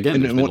 And there's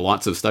been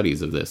lots of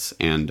studies of this.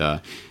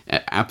 And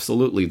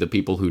absolutely, the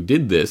people who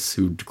did this,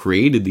 who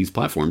created these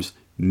platforms,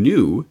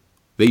 knew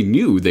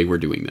they were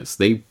doing this.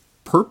 They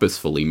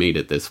purposefully made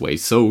it this way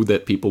so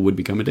that people would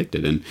become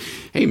addicted. And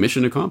hey,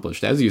 mission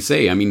accomplished. As you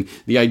say, I mean,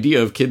 the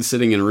idea of kids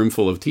sitting in a room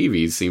full of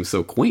TVs seems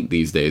so quaint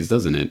these days,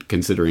 doesn't it?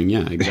 Considering,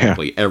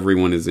 exactly.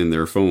 Everyone is in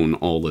their phone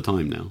all the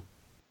time now.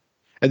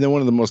 And then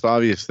one of the most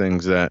obvious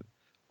things that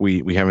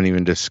we haven't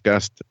even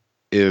discussed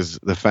is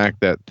the fact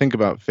that, think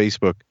about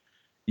Facebook.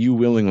 You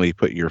willingly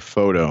put your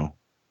photo,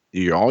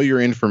 all your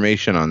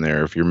information on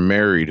there. If you're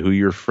married, who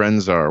your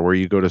friends are, where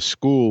you go to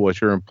school, what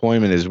your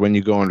employment is, when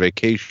you go on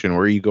vacation,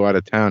 where you go out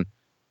of town.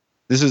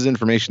 This is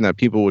information that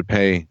people would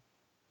pay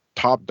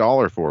top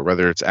dollar for,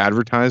 whether it's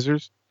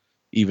advertisers,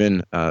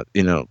 even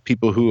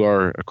people who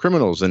are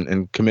criminals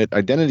and commit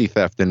identity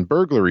theft and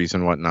burglaries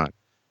and whatnot.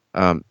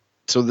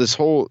 So this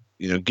whole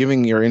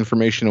giving your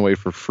information away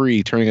for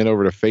free, turning it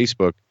over to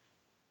Facebook,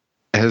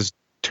 has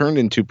turned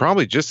into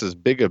probably just as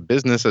big a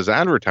business as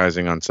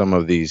advertising on some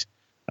of these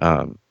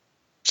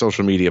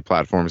social media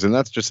platforms. And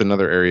that's just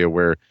another area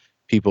where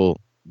people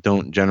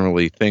don't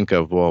generally think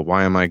of, well,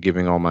 why am I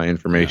giving all my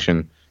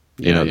information?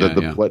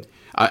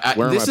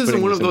 This is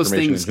one of those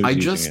things.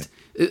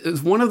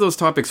 It's one of those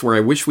topics where I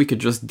wish we could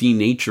just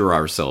denature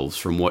ourselves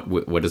from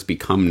what has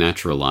become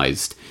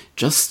naturalized.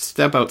 Just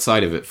step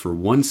outside of it for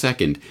 1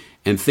 second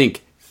and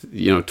think,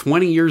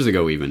 20 years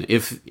ago, even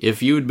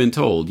if you had been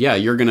told,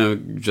 you're going to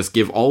just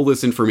give all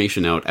this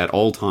information out at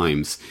all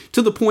times,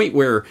 to the point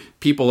where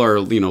people are,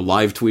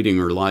 live tweeting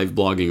or live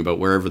blogging about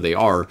wherever they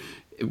are,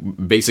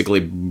 basically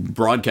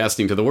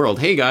broadcasting to the world,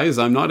 hey guys,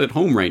 I'm not at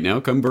home right now,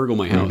 come burgle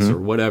my house, or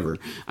whatever.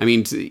 I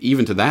mean,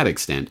 even to that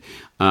extent,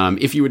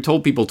 if you had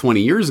told people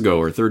 20 years ago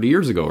or 30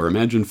 years ago, or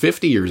imagine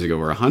 50 years ago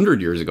or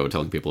 100 years ago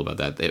telling people about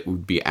that, it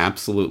would be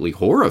absolutely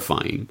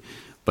horrifying.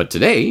 But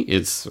today,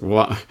 it's,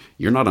 well,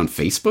 you're not on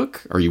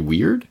Facebook? Are you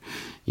weird?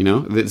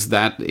 It's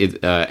that.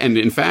 And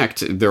in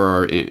fact, there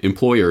are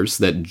employers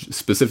that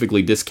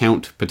specifically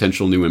discount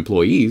potential new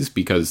employees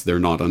because they're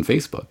not on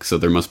Facebook. So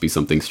there must be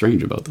something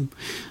strange about them.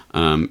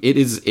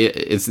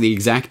 It's the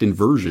exact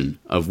inversion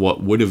of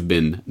what would have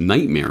been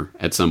nightmare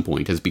at some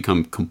point, has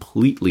become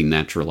completely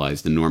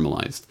naturalized and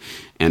normalized.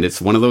 And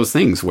it's one of those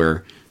things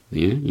where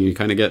you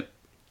kind of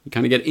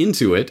get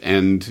into it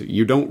and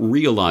you don't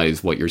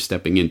realize what you're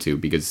stepping into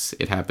because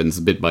it happens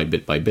bit by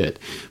bit by bit.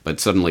 But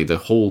suddenly the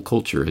whole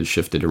culture has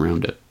shifted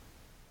around it.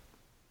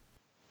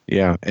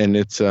 Yeah, and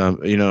it's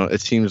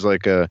it seems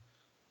like a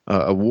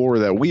war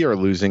that we are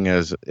losing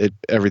as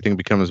everything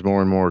becomes more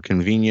and more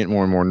convenient,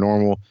 more and more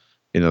normal.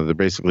 They're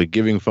basically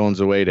giving phones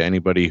away to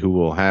anybody who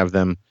will have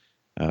them.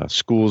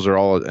 Schools are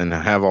all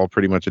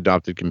pretty much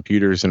adopted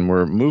computers, and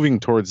we're moving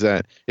towards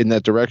that, in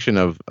that direction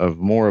of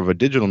more of a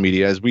digital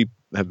media, as we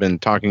have been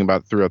talking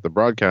about throughout the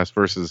broadcast,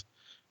 versus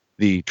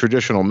the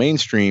traditional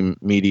mainstream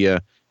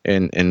media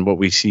and what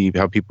we see,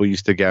 how people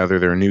used to gather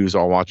their news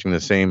all watching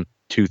the same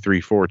 2,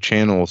 3, 4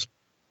 channels.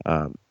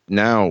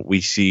 Now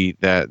we see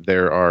that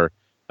there are,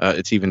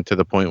 it's even to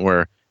the point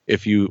where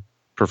if you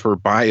prefer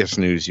biased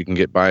news, you can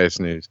get biased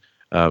news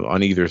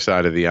on either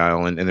side of the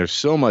aisle. And there's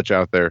so much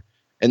out there.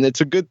 And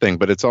it's a good thing,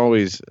 but it's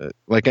always,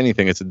 like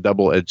anything, it's a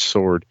double-edged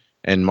sword,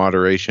 and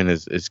moderation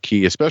is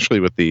key, especially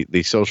with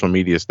the social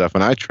media stuff.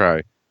 And I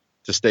try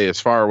to stay as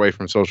far away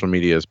from social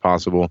media as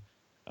possible,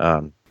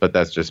 but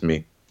that's just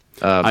me.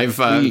 I've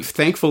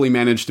thankfully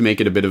managed to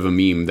make it a bit of a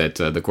meme that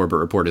the Corbett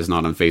Report is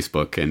not on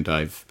Facebook, and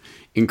I've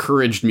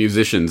encouraged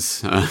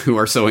musicians who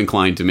are so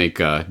inclined to make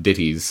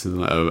ditties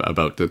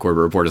about the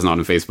Corbett Report is not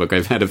on Facebook.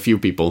 I've had a few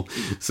people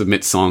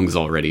submit songs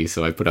already,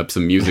 so I put up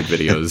some music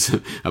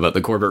videos about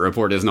the Corbett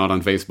Report is not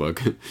on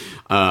Facebook.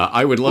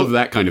 I would love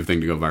that kind of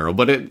thing to go viral,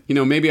 but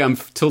maybe I'm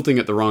tilting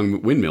at the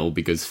wrong windmill,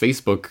 because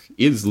Facebook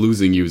is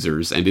losing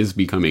users and is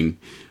becoming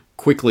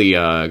quickly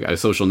a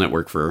social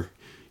network for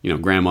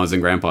grandmas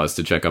and grandpas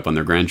to check up on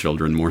their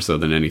grandchildren more so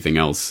than anything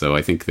else. So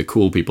I think the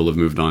cool people have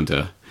moved on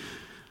to,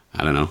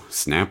 I don't know,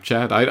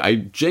 Snapchat. I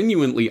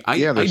genuinely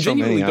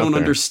don't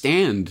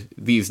understand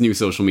these new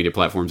social media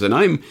platforms, and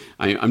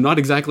I'm not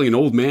exactly an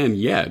old man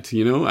yet,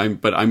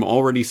 but I'm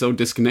already so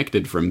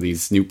disconnected from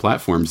these new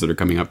platforms that are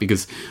coming up,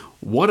 because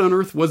what on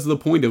earth was the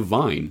point of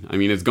Vine? I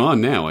mean, it's gone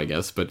now, I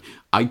guess, but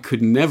I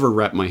could never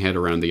wrap my head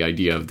around the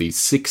idea of these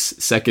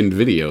 6-second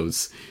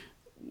videos.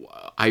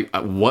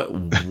 What?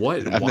 Why?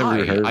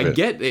 I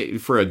get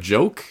it for a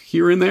joke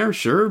here and there,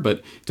 sure,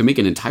 but to make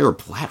an entire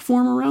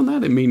platform around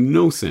that, it made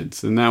no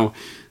sense. And now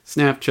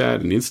Snapchat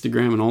and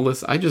Instagram and all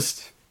this, I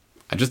just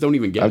don't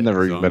even get it. I've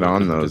never even been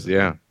on those.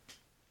 Yeah.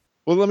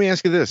 Well, let me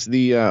ask you this: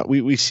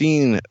 we've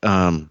seen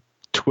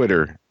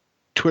Twitter.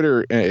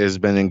 Twitter has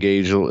been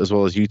engaged, as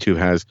well as YouTube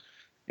has,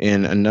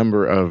 in a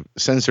number of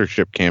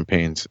censorship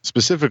campaigns,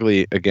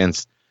 specifically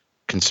against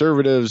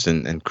conservatives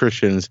and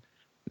Christians.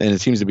 and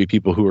it seems to be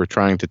people who are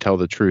trying to tell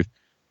the truth.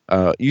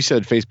 You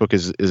said Facebook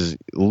is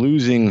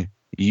losing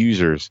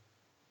users.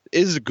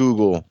 Is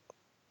Google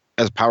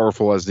as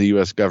powerful as the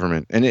U.S.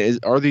 government? And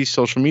are these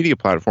social media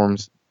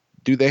platforms,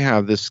 do they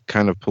have this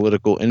kind of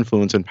political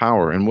influence and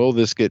power? And will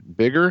this get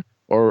bigger?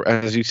 Or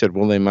as you said,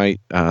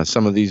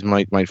 some of these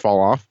might fall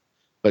off?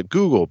 But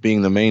Google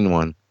being the main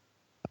one,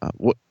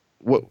 that's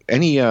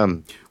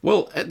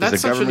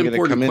such an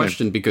important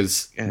question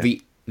because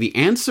the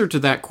answer to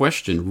that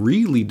question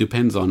really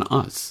depends on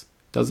us,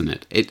 doesn't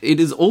it? It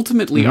is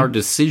ultimately our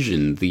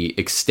decision, the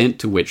extent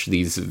to which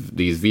these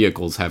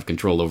vehicles have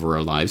control over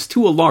our lives,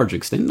 to a large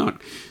extent,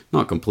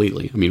 not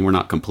completely. I mean, we're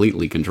not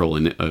completely in control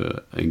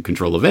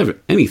of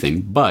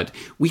anything, but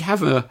we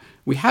have a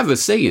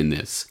say in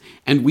this,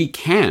 and we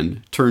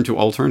can turn to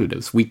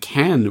alternatives. We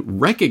can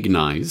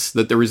recognize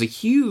that there is a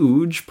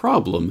huge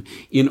problem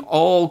in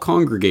all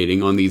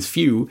congregating on these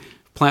few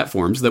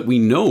platforms that we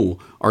know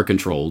are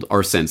controlled,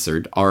 are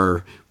censored,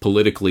 are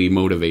politically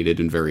motivated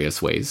in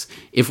various ways.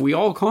 If we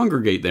all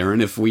congregate there, and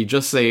if we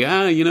just say, what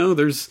are you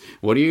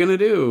going to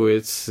do?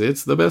 It's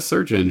the best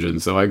search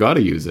engine, so I got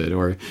to use it.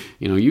 Or,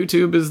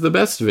 YouTube is the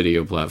best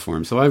video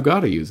platform, so I've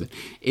got to use it.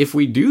 If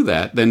we do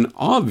that, then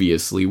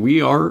obviously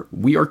we are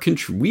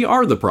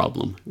the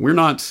problem. We're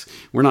not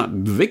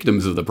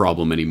victims of the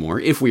problem anymore.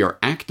 If we are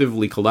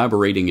actively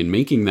collaborating in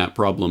making that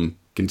problem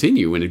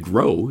continue and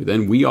grow,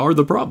 then we are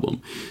the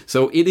problem.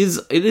 So it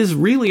is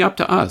really up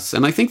to us.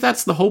 And I think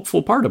that's the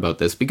hopeful part about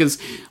this, because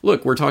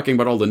look, we're talking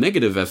about all the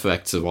negative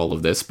effects of all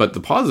of this, but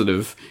the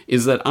positive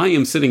is that I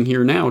am sitting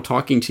here now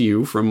talking to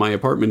you from my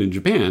apartment in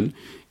Japan,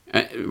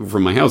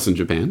 from my house in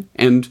Japan,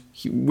 and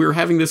we're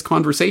having this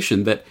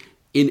conversation that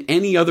in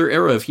any other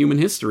era of human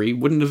history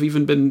wouldn't have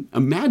even been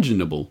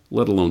imaginable,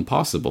 let alone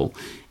possible.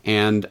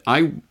 And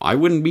I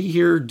wouldn't be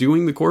here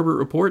doing the Corbett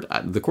Report.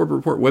 The Corbett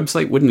Report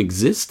website wouldn't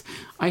exist.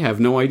 I have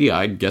no idea.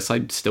 I guess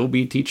I'd still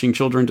be teaching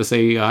children to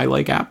say I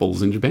like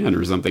apples in Japan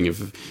or something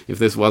if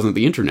this wasn't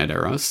the internet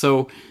era.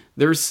 So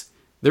there's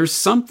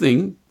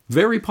something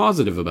very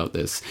positive about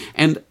this.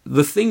 And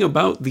the thing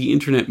about the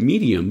internet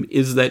medium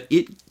is that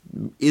it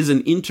is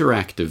an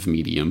interactive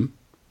medium,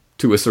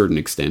 to a certain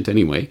extent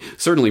anyway,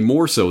 certainly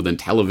more so than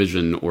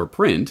television or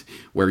print,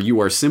 where you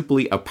are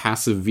simply a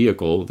passive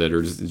vehicle that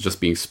is just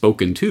being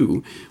spoken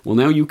to. Well,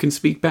 now you can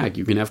speak back,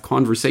 you can have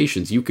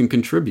conversations, you can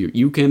contribute,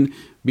 you can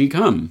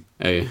become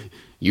a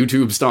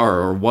YouTube star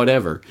or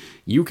whatever.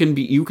 You can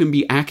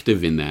be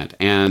active in that.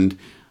 And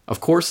of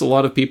course, a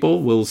lot of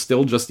people will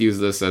still just use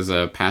this as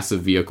a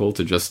passive vehicle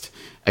to just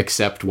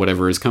accept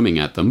whatever is coming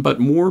at them, but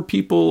more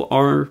people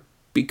are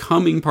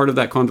becoming part of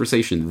that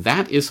conversation.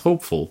 That is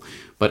hopeful.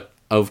 But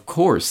of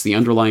course, the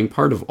underlying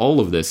part of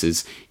all of this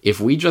is if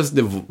we just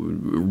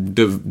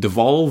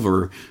devolve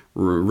or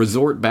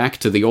resort back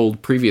to the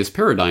old previous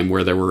paradigm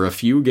where there were a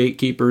few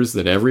gatekeepers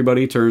that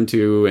everybody turned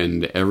to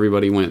and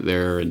everybody went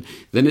there, and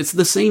then it's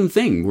the same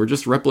thing. We're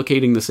just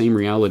replicating the same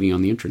reality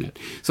on the internet.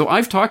 So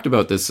I've talked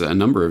about this a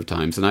number of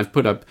times, and I've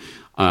put up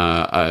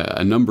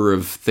a number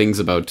of things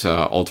about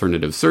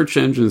alternative search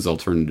engines,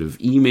 alternative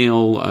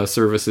email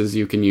services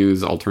you can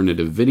use,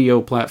 alternative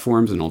video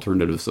platforms, and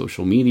alternative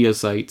social media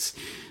sites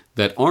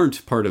that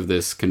aren't part of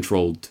this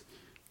controlled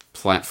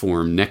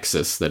platform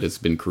nexus that has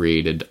been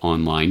created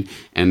online.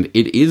 And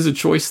it is a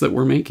choice that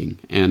we're making.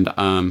 And,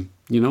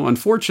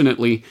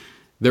 unfortunately,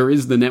 there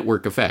is the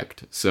network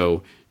effect.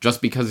 So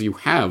just because you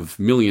have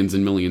millions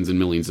and millions and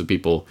millions of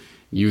people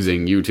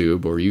using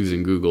YouTube or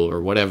using Google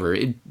or whatever,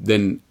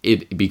 then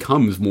it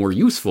becomes more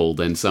useful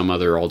than some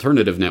other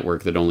alternative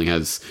network that only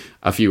has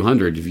a few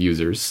hundred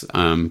users.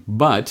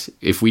 But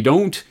if we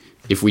don't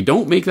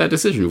make that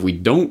decision, if we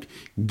don't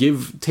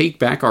take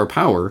back our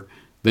power,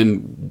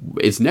 then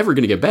it's never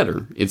going to get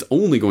better. It's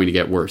only going to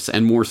get worse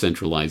and more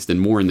centralized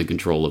and more in the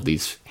control of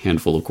these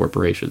handful of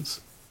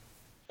corporations.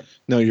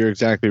 No, you're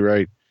exactly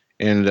right.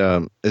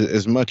 And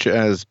as much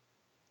as,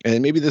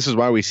 and maybe this is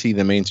why we see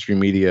the mainstream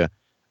media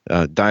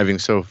diving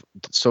so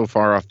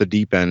far off the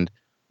deep end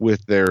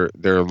with their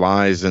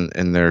lies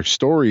and their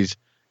stories,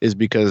 is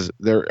because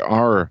there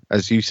are,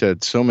 as you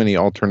said, so many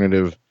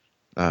alternative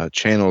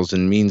channels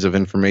and means of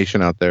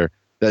information out there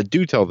that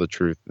do tell the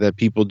truth, that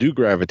people do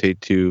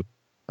gravitate to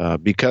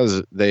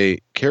because they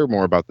care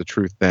more about the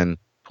truth than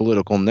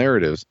political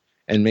narratives.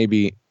 And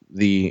maybe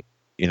the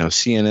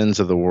CNNs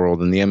of the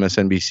world and the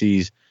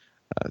MSNBCs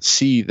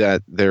see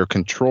that their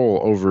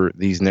control over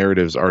these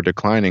narratives are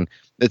declining.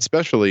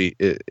 Especially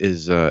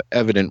is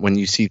evident when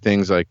you see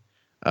things like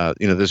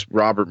this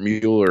Robert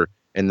Mueller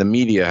and the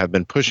media have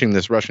been pushing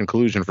this Russian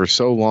collusion for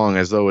so long,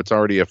 as though it's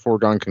already a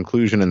foregone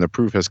conclusion and the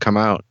proof has come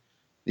out.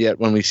 Yet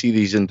when we see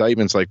these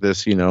indictments like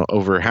this,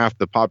 over half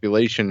the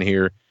population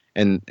here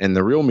and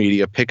the real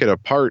media pick it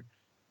apart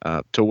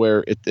to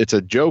where it's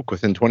a joke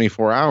within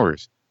 24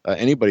 hours,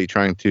 anybody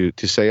trying to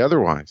say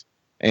otherwise.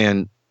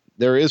 And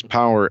there is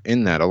power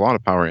in that, a lot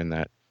of power in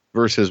that,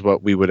 versus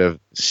what we would have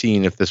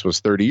seen if this was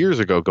 30 years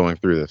ago going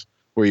through this,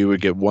 where you would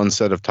get one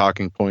set of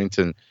talking points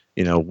and,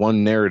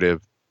 one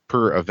narrative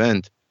per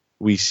event.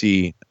 We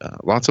see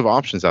lots of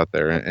options out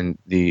there, and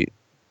the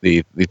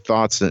the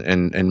thoughts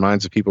and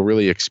minds of people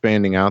really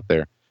expanding out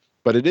there.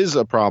 But it is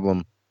a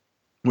problem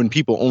when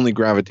people only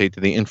gravitate to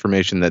the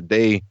information that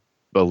they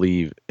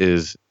believe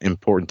is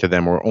important to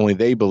them, or only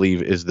they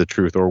believe is the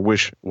truth or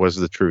wish was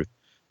the truth.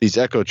 These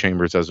echo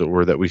chambers, as it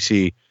were, that we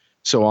see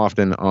so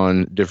often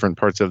on different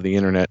parts of the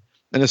internet,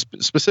 and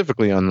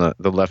specifically on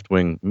the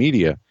left-wing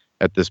media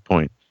at this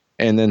point.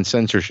 And then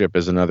censorship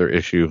is another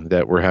issue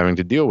that we're having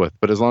to deal with.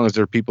 But as long as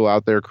there are people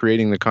out there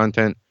creating the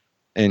content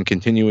and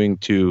continuing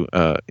to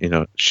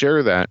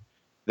share that,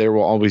 there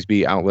will always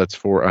be outlets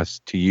for us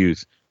to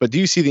use. But do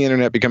you see the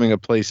internet becoming a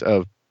place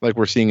of, like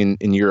we're seeing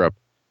in Europe,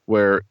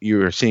 where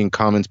you're seeing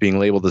comments being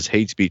labeled as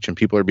hate speech and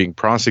people are being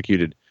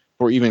prosecuted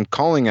for even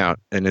calling out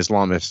an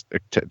Islamist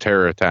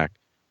terror attack,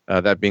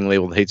 that being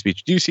labeled hate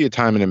speech? Do you see a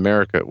time in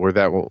America where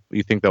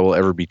you think that will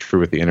ever be true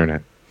with the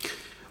internet?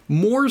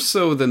 More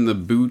so than the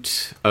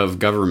boot of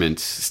government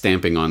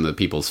stamping on the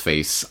people's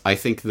face, I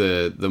think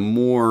the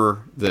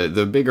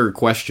bigger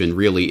question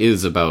really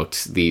is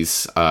about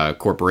these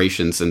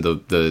corporations and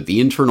the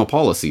internal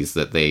policies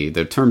that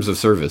the terms of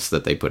service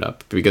that they put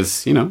up.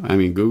 Because,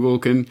 Google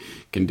can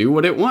do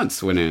what it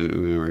wants when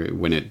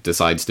it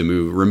decides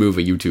to remove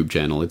a YouTube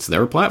channel. It's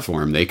their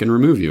platform. They can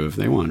remove you if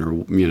they want,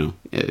 or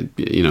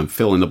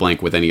fill in the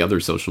blank with any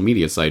other social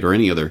media site or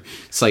any other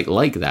site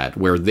like that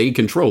where they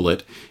control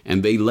it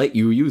and they let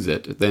you use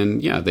it. Then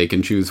they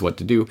can choose what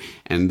to do,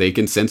 and they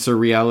can censor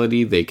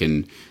reality. They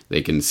can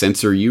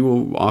censor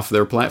you off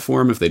their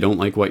platform if they don't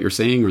like what you're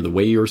saying or the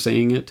way you're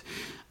saying it.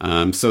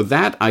 So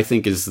that, I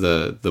think, is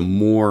the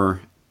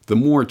more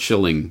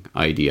chilling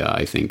idea,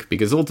 I think,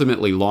 because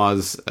ultimately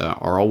laws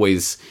are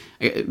always,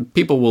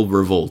 people will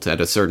revolt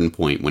at a certain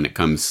point when it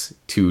comes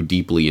too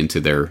deeply into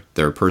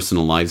their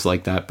personal lives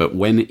like that. But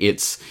when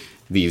it's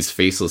these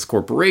faceless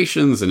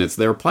corporations and it's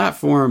their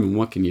platform, and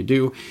what can you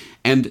do?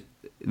 And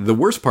the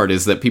worst part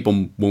is that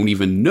people won't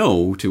even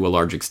know, to a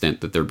large extent,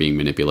 that they're being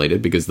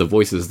manipulated, because the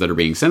voices that are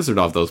being censored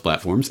off those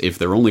platforms, if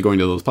they're only going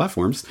to those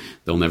platforms,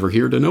 they'll never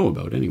hear to know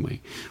about anyway.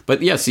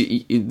 But yes,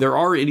 there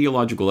are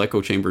ideological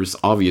echo chambers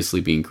obviously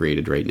being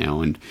created right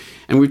now. And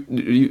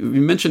we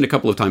mentioned a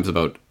couple of times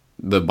about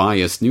the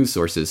biased news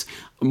sources.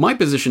 My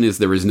position is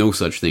there is no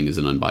such thing as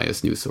an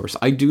unbiased news source.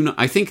 I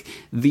think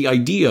the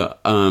idea,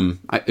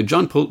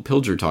 John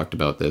Pilger talked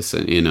about this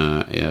in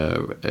a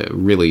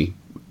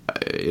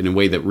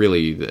way that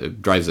really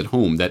drives it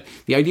home, that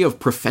the idea of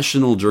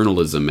professional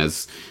journalism,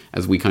 as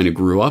we kind of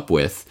grew up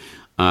with,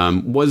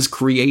 was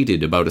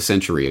created about a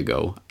century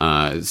ago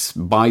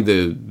by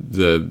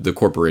the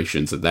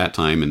corporations at that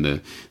time, and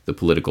the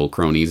political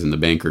cronies and the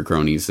banker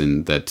cronies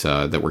and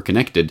that were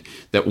connected,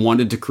 that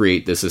wanted to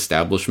create this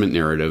establishment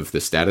narrative,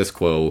 the status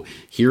quo.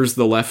 Here's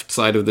the left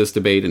side of this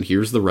debate, and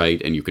here's the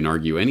right, and you can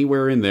argue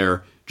anywhere in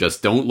there.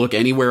 Just don't look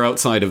anywhere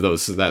outside of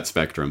that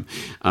spectrum.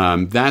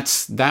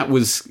 That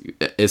was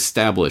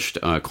established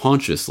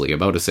consciously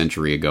about a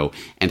century ago,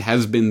 and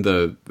has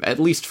been at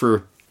least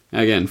for.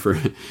 Again,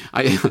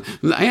 I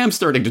am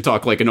starting to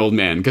talk like an old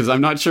man, because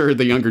I'm not sure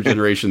the younger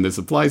generation this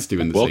applies to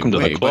in the Welcome same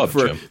way. To the club, but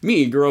for Jim.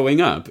 me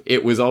growing up,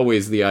 it was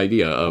always the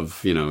idea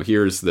of,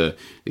 here's the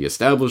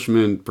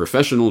establishment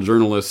professional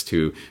journalist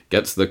who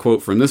gets the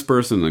quote from this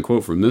person and the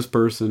quote from this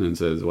person and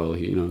says, well,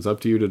 it's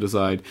up to you to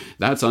decide.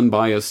 That's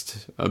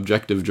unbiased,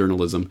 objective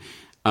journalism.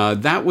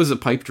 That was a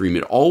pipe dream.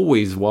 It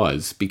always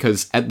was,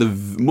 because at the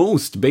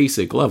most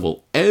basic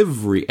level,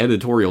 every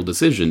editorial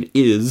decision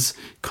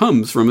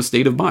comes from a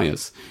state of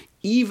bias.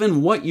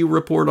 Even what you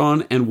report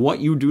on and what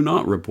you do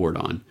not report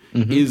on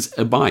is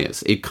a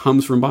bias. It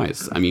comes from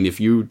bias. I mean, if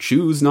you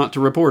choose not to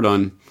report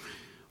on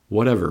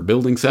whatever,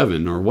 Building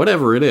 7 or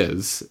whatever it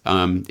is,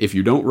 if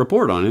you don't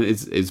report on it,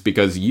 it's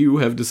because you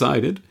have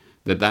decided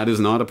that is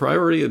not a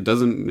priority. It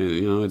doesn't,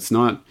 it's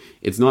not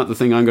the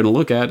thing I'm going to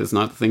look at. It's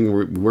not the thing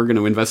we're going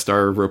to invest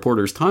our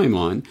reporters' time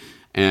on.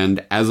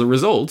 And as a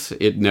result,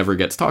 it never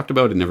gets talked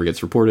about. It never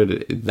gets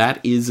reported.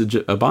 That is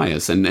a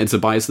bias. And it's a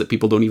bias that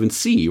people don't even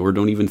see or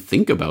don't even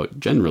think about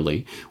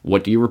generally.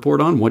 What do you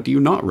report on? What do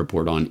you not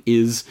report on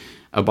is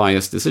a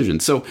biased decision.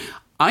 So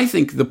I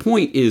think the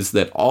point is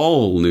that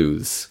all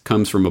news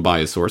comes from a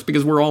biased source,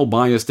 because we're all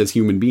biased as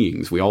human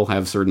beings. We all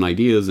have certain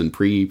ideas and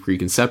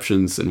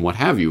preconceptions and what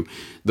have you.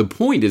 The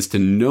point is to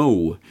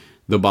know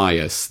the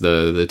bias,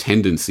 the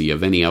tendency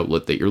of any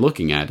outlet that you're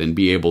looking at, and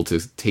be able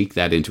to take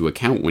that into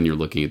account when you're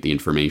looking at the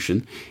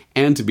information,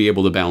 and to be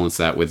able to balance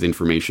that with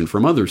information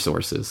from other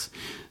sources.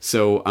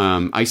 So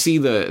I see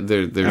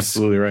there's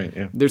absolutely right.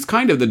 Yeah. There's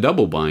kind of the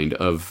double bind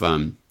of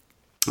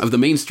the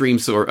mainstream,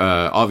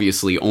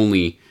 obviously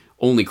only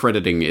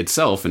crediting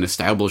itself and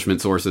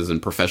establishment sources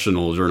and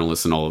professional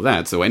journalists and all of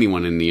that. So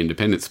anyone in the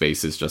independent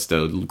space is just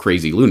a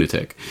crazy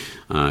lunatic.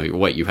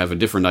 You have a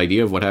different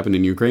idea of what happened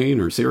in Ukraine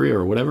or Syria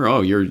or whatever?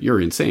 Oh,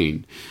 you're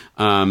insane.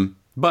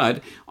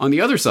 But on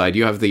the other side,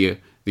 you have the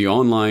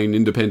online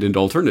independent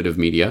alternative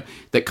media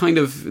that kind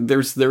of,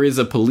 there is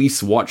a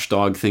police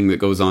watchdog thing that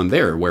goes on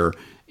there, where,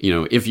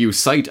 if you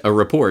cite a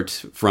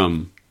report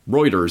from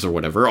Reuters or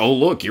whatever. Oh,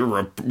 look,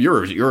 you're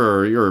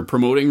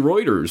promoting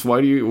Reuters. Why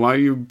are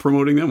you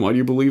promoting them? Why do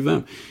you believe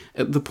them?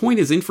 The point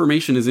is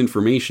information,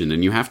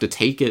 and you have to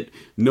take it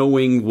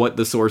knowing what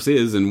the source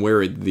is and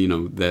where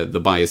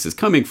the bias is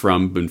coming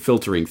from and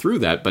filtering through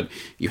that. But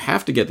you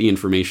have to get the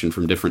information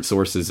from different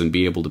sources and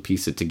be able to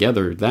piece it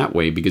together that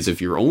way. Because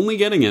if you're only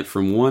getting it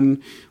from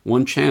one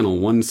channel,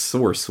 one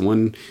source,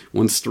 one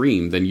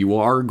stream, then you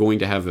are going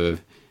to have a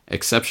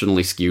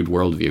exceptionally skewed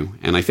worldview.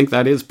 And I think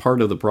that is part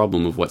of the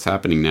problem of what's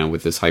happening now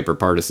with this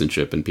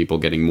hyper-partisanship and people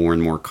getting more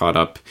and more caught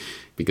up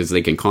because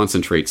they can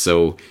concentrate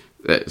so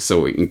much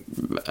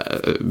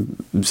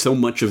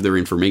of their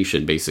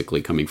information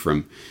basically coming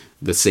from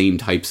the same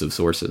types of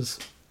sources.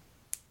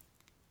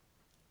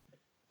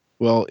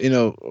 Well,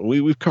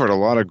 we've covered a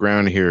lot of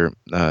ground here,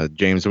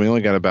 James, and we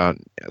only got about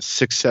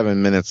 6-7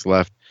 minutes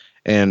left.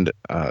 And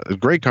a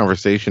great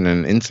conversation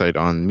and insight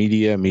on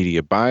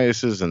media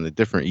biases and the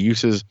different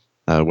uses,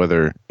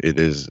 whether it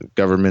is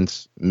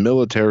governments,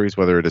 militaries,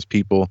 whether it is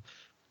people.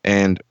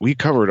 And we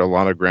covered a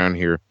lot of ground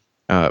here.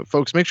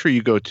 Folks, make sure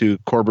you go to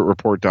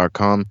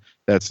CorbettReport.com.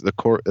 That's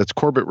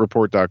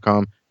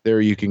CorbettReport.com.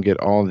 There you can get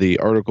all the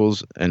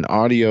articles and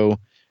audio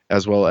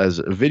as well as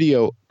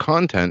video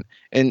content.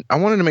 And I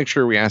wanted to make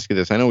sure we ask you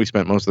this. I know we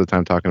spent most of the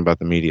time talking about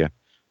the media.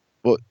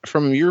 Well,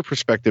 from your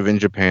perspective in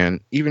Japan,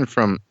 even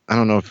from, I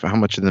don't know how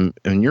much in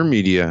your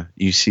media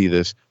you see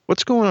this,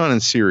 what's going on in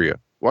Syria?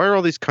 Why are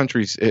all these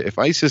countries, if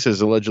ISIS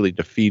is allegedly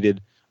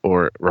defeated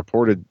or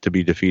reported to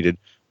be defeated,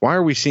 why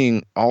are we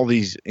seeing all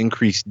these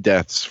increased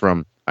deaths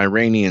from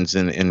Iranians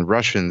and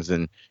Russians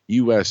and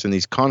U.S. and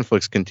these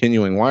conflicts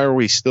continuing? Why are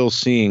we still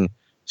seeing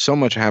so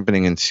much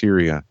happening in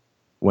Syria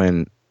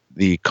when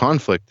the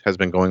conflict has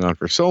been going on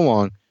for so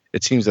long?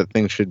 It seems that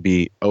things should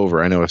be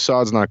over. I know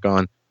Assad's not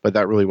gone, but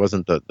that really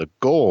wasn't the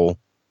goal,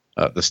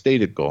 the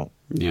stated goal.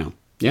 Yeah.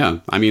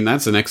 I mean,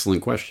 that's an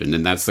excellent question.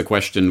 And that's the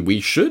question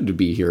we should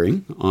be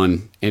hearing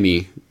on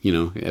any,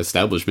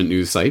 establishment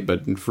news site.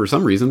 But for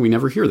some reason, we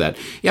never hear that.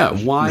 Yeah.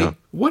 Why? No.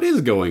 What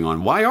is going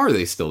on? Why are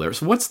they still there?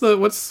 So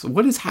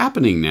what is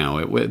happening now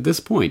at this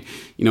point?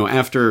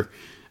 After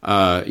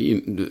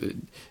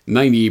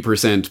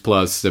 90%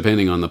 plus,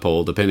 depending on the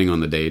poll, depending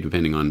on the day,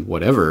 depending on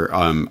whatever,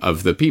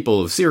 of the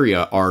people of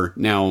Syria are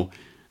now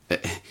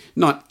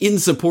not in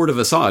support of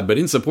Assad, but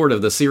in support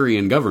of the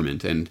Syrian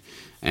government and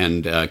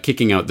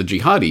kicking out the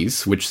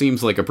jihadis, which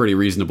seems like a pretty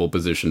reasonable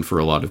position for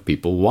a lot of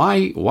people.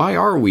 Why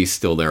are we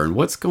still there, and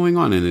what's going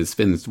on? And it's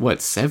been,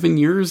 7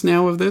 years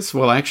now of this?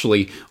 Well,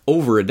 actually,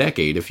 over a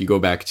decade. If you go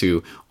back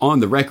to,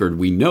 on the record,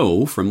 we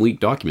know from leaked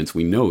documents,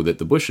 we know that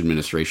the Bush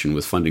administration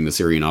was funding the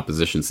Syrian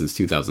opposition since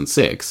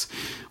 2006,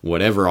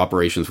 whatever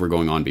operations were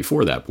going on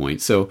before that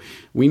point. So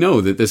we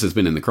know that this has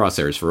been in the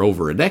crosshairs for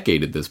over a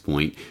decade at this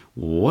point.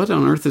 What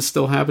on earth is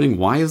still happening?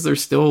 Why is there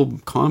still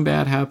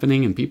combat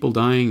happening and people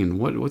dying, and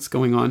what's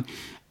going on?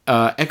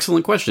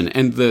 Excellent question.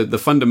 And the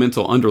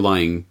fundamental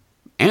underlying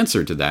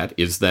answer to that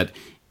is that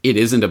it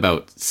isn't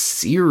about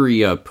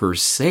Syria per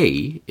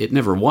se. It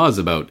never was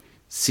about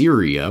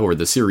Syria or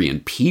the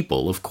Syrian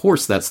people. Of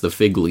course, that's the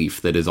fig leaf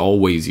that is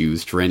always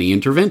used for any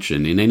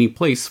intervention in any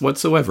place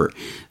whatsoever.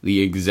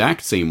 The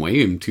exact same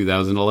way in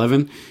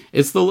 2011,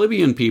 it's the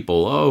Libyan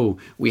people. Oh,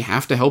 we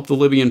have to help the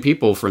Libyan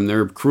people from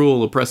their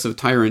cruel, oppressive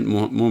tyrant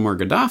Muammar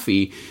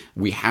Gaddafi.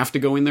 We have to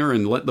go in there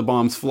and let the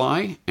bombs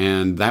fly,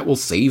 and that will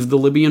save the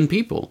Libyan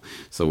people.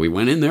 So we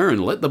went in there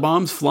and let the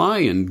bombs fly,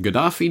 and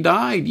Gaddafi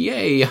died.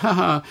 Yay!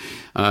 Haha!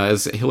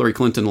 As Hillary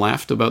Clinton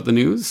laughed about the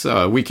news,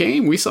 we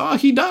came, we saw,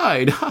 he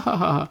died. Ha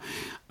ha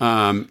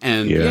ha!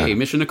 Yay,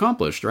 mission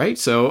accomplished, right?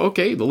 So,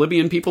 okay, the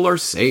Libyan people are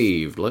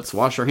saved. Let's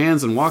wash our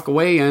hands and walk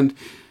away, and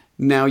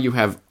now you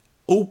have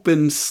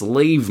open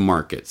slave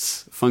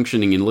markets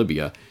functioning in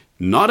Libya.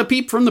 Not a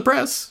peep from the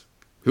press.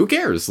 Who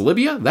cares?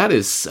 Libya? That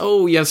is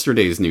so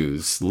yesterday's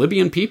news.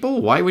 Libyan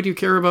people? Why would you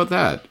care about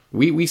that?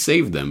 We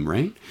saved them,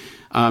 right?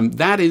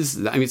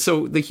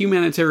 So the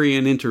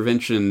humanitarian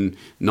intervention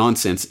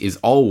nonsense is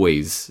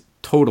always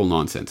total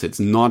nonsense. It's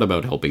not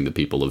about helping the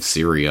people of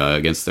Syria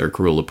against their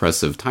cruel,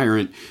 oppressive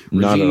tyrant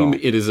regime. Not at all.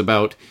 It is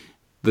about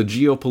the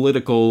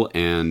geopolitical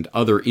and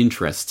other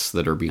interests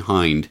that are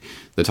behind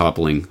the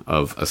toppling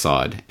of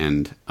Assad.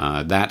 And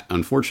that,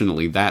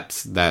 unfortunately,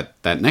 that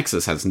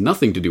nexus has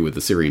nothing to do with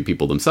the Syrian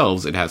people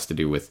themselves. It has to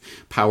do with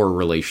power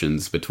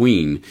relations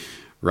between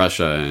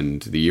Russia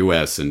and the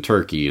US and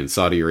Turkey and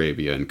Saudi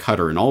Arabia and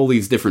Qatar and all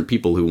these different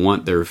people who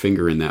want their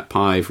finger in that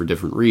pie for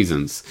different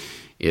reasons.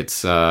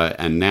 It's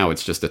and now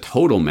it's just a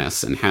total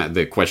mess. And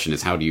the question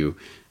is, how do you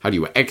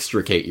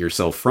extricate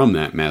yourself from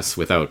that mess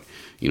without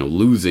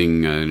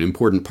losing an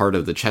important part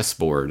of the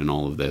chessboard and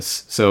all of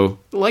this? So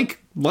like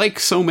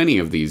so many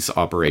of these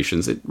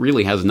operations, it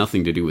really has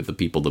nothing to do with the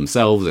people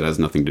themselves. It has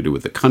nothing to do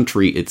with the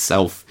country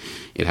itself.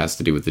 It has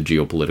to do with the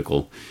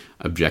geopolitical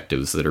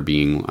objectives that are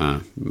being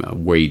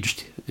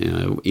waged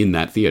in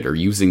that theater,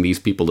 using these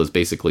people as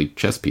basically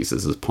chess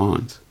pieces, as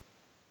pawns.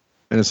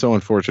 And it's so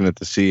unfortunate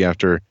to see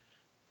after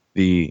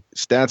the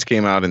stats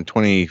came out in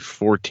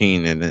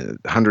 2014 and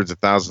hundreds of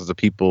thousands of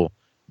people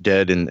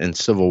dead in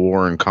civil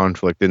war and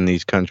conflict in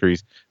these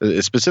countries.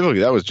 Specifically,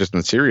 that was just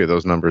in Syria,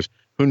 those numbers.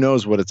 Who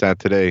knows what it's at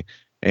today?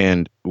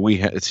 And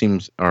it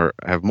seems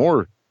have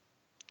more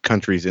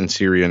countries in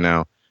Syria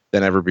now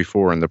than ever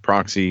before. And the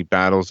proxy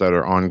battles that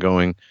are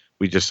ongoing,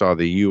 we just saw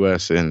the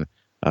U.S. and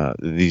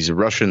these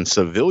Russian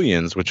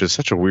civilians, which is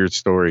such a weird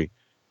story,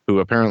 who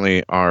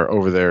apparently are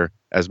over there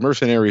as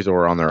mercenaries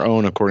or on their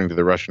own, according to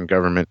the Russian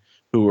government,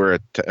 who were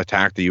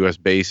attacked the U.S.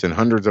 base, and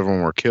hundreds of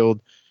them were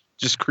killed,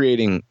 just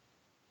creating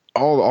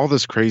all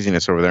this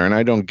craziness over there. And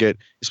I don't get,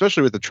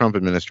 especially with the Trump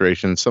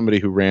administration, somebody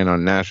who ran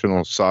on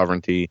national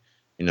sovereignty,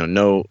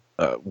 no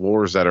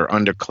wars that are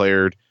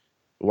undeclared,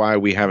 why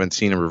we haven't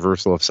seen a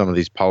reversal of some of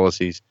these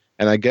policies.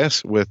 And I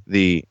guess with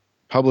the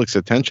public's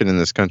attention in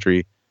this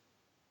country,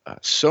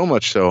 so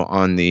much so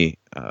on the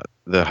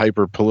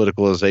hyper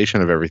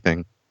politicalization of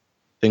everything,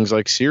 things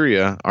like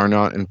Syria are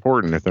not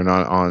important. If they're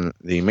not on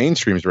the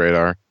mainstream's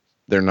radar,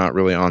 they're not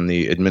really on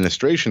the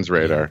administration's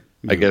radar.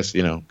 Yeah. I guess,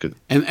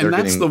 and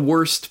that's the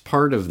worst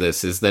part of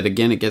this, is that,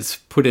 again, it gets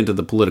put into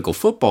the political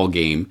football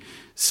game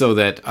so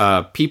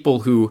that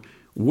people who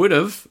would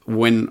have,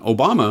 when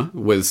Obama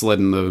was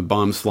letting the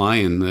bombs fly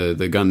and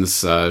the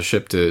guns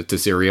shipped to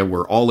Syria,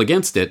 were all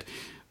against it.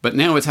 But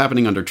now it's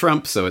happening under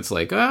Trump, so it's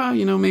like,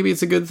 maybe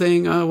it's a good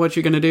thing. What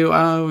you gonna do?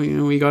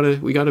 We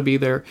gotta be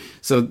there.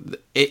 So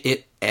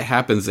it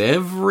happens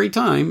every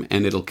time,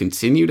 and it'll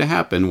continue to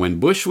happen.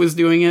 When Bush was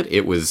doing it,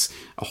 it was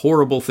a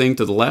horrible thing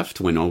to the left.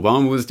 When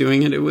Obama was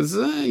doing it, it was,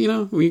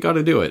 we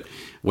gotta do it.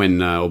 When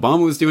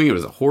Obama was doing it, it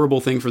was a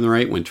horrible thing from the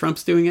right. When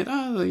Trump's doing it,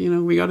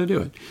 we gotta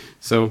do it.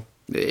 So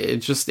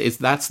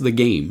that's the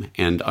game,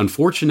 and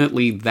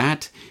unfortunately,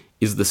 that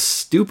is the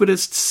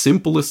stupidest,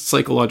 simplest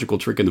psychological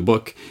trick in the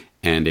book.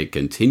 And it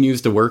continues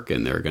to work,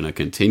 and they're going to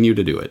continue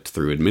to do it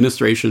through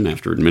administration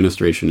after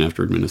administration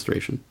after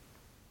administration.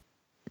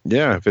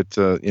 Yeah, if it's,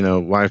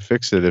 why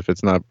fix it if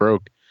it's not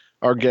broke?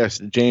 Our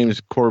guest,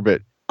 James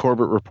Corbett,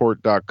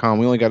 CorbettReport.com.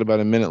 We only got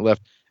about a minute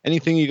left.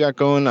 Anything you got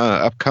going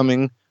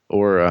upcoming,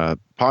 or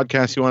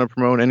podcasts you want to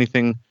promote?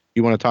 Anything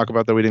you want to talk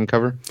about that we didn't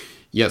cover?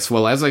 Yes,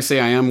 well, as I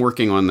say, I am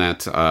working on that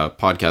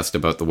podcast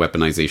about the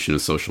weaponization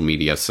of social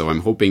media, so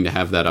I'm hoping to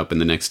have that up in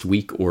the next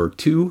week or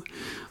two.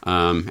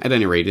 At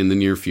any rate, in the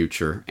near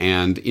future.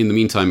 And in the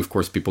meantime, of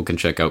course, people can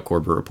check out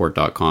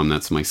CorbettReport.com.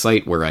 That's my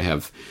site where I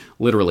have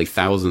literally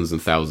thousands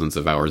and thousands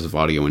of hours of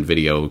audio and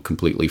video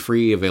completely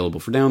free,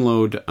 available for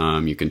download.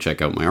 You can check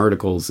out my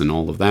articles and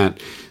all of that.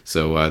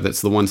 So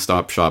that's the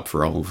one-stop shop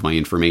for all of my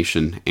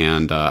information.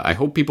 And I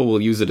hope people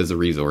will use it as a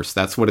resource.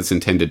 That's what it's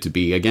intended to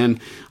be.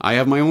 Again, I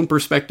have my own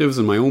perspectives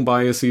and my own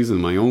biases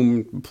and my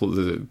own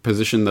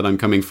position that I'm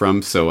coming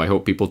from. So I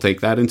hope people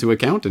take that into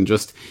account and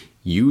just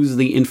use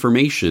the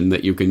information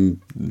that you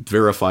can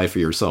verify for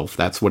yourself.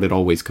 That's what it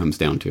always comes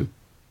down to.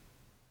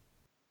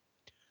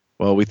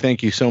 Well, we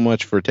thank you so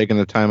much for taking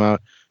the time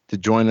out to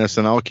join us,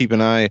 and I'll keep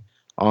an eye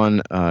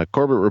on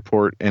Corbett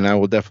Report, and I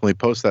will definitely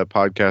post that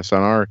podcast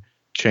on our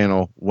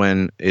channel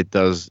when it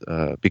does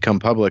become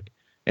public,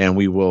 and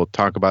we will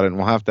talk about it, and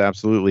we'll have to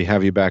absolutely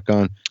have you back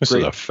on. This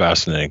is a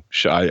fascinating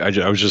show.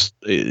 I was just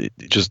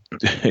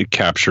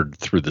captured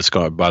through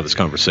by this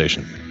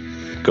conversation.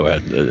 Go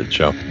ahead,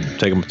 Joe.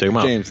 Take them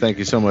out. James, thank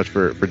you so much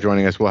for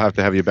joining us. We'll have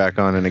to have you back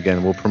on, and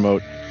again, we'll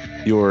promote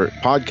your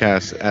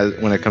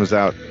podcast when it comes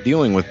out,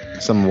 dealing with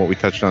some of what we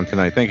touched on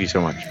tonight. Thank you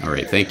so much. All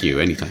right, thank you.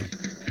 Anytime.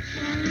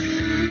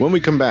 When we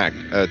come back,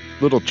 a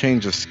little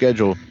change of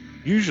schedule.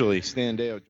 Usually, Stan Deo.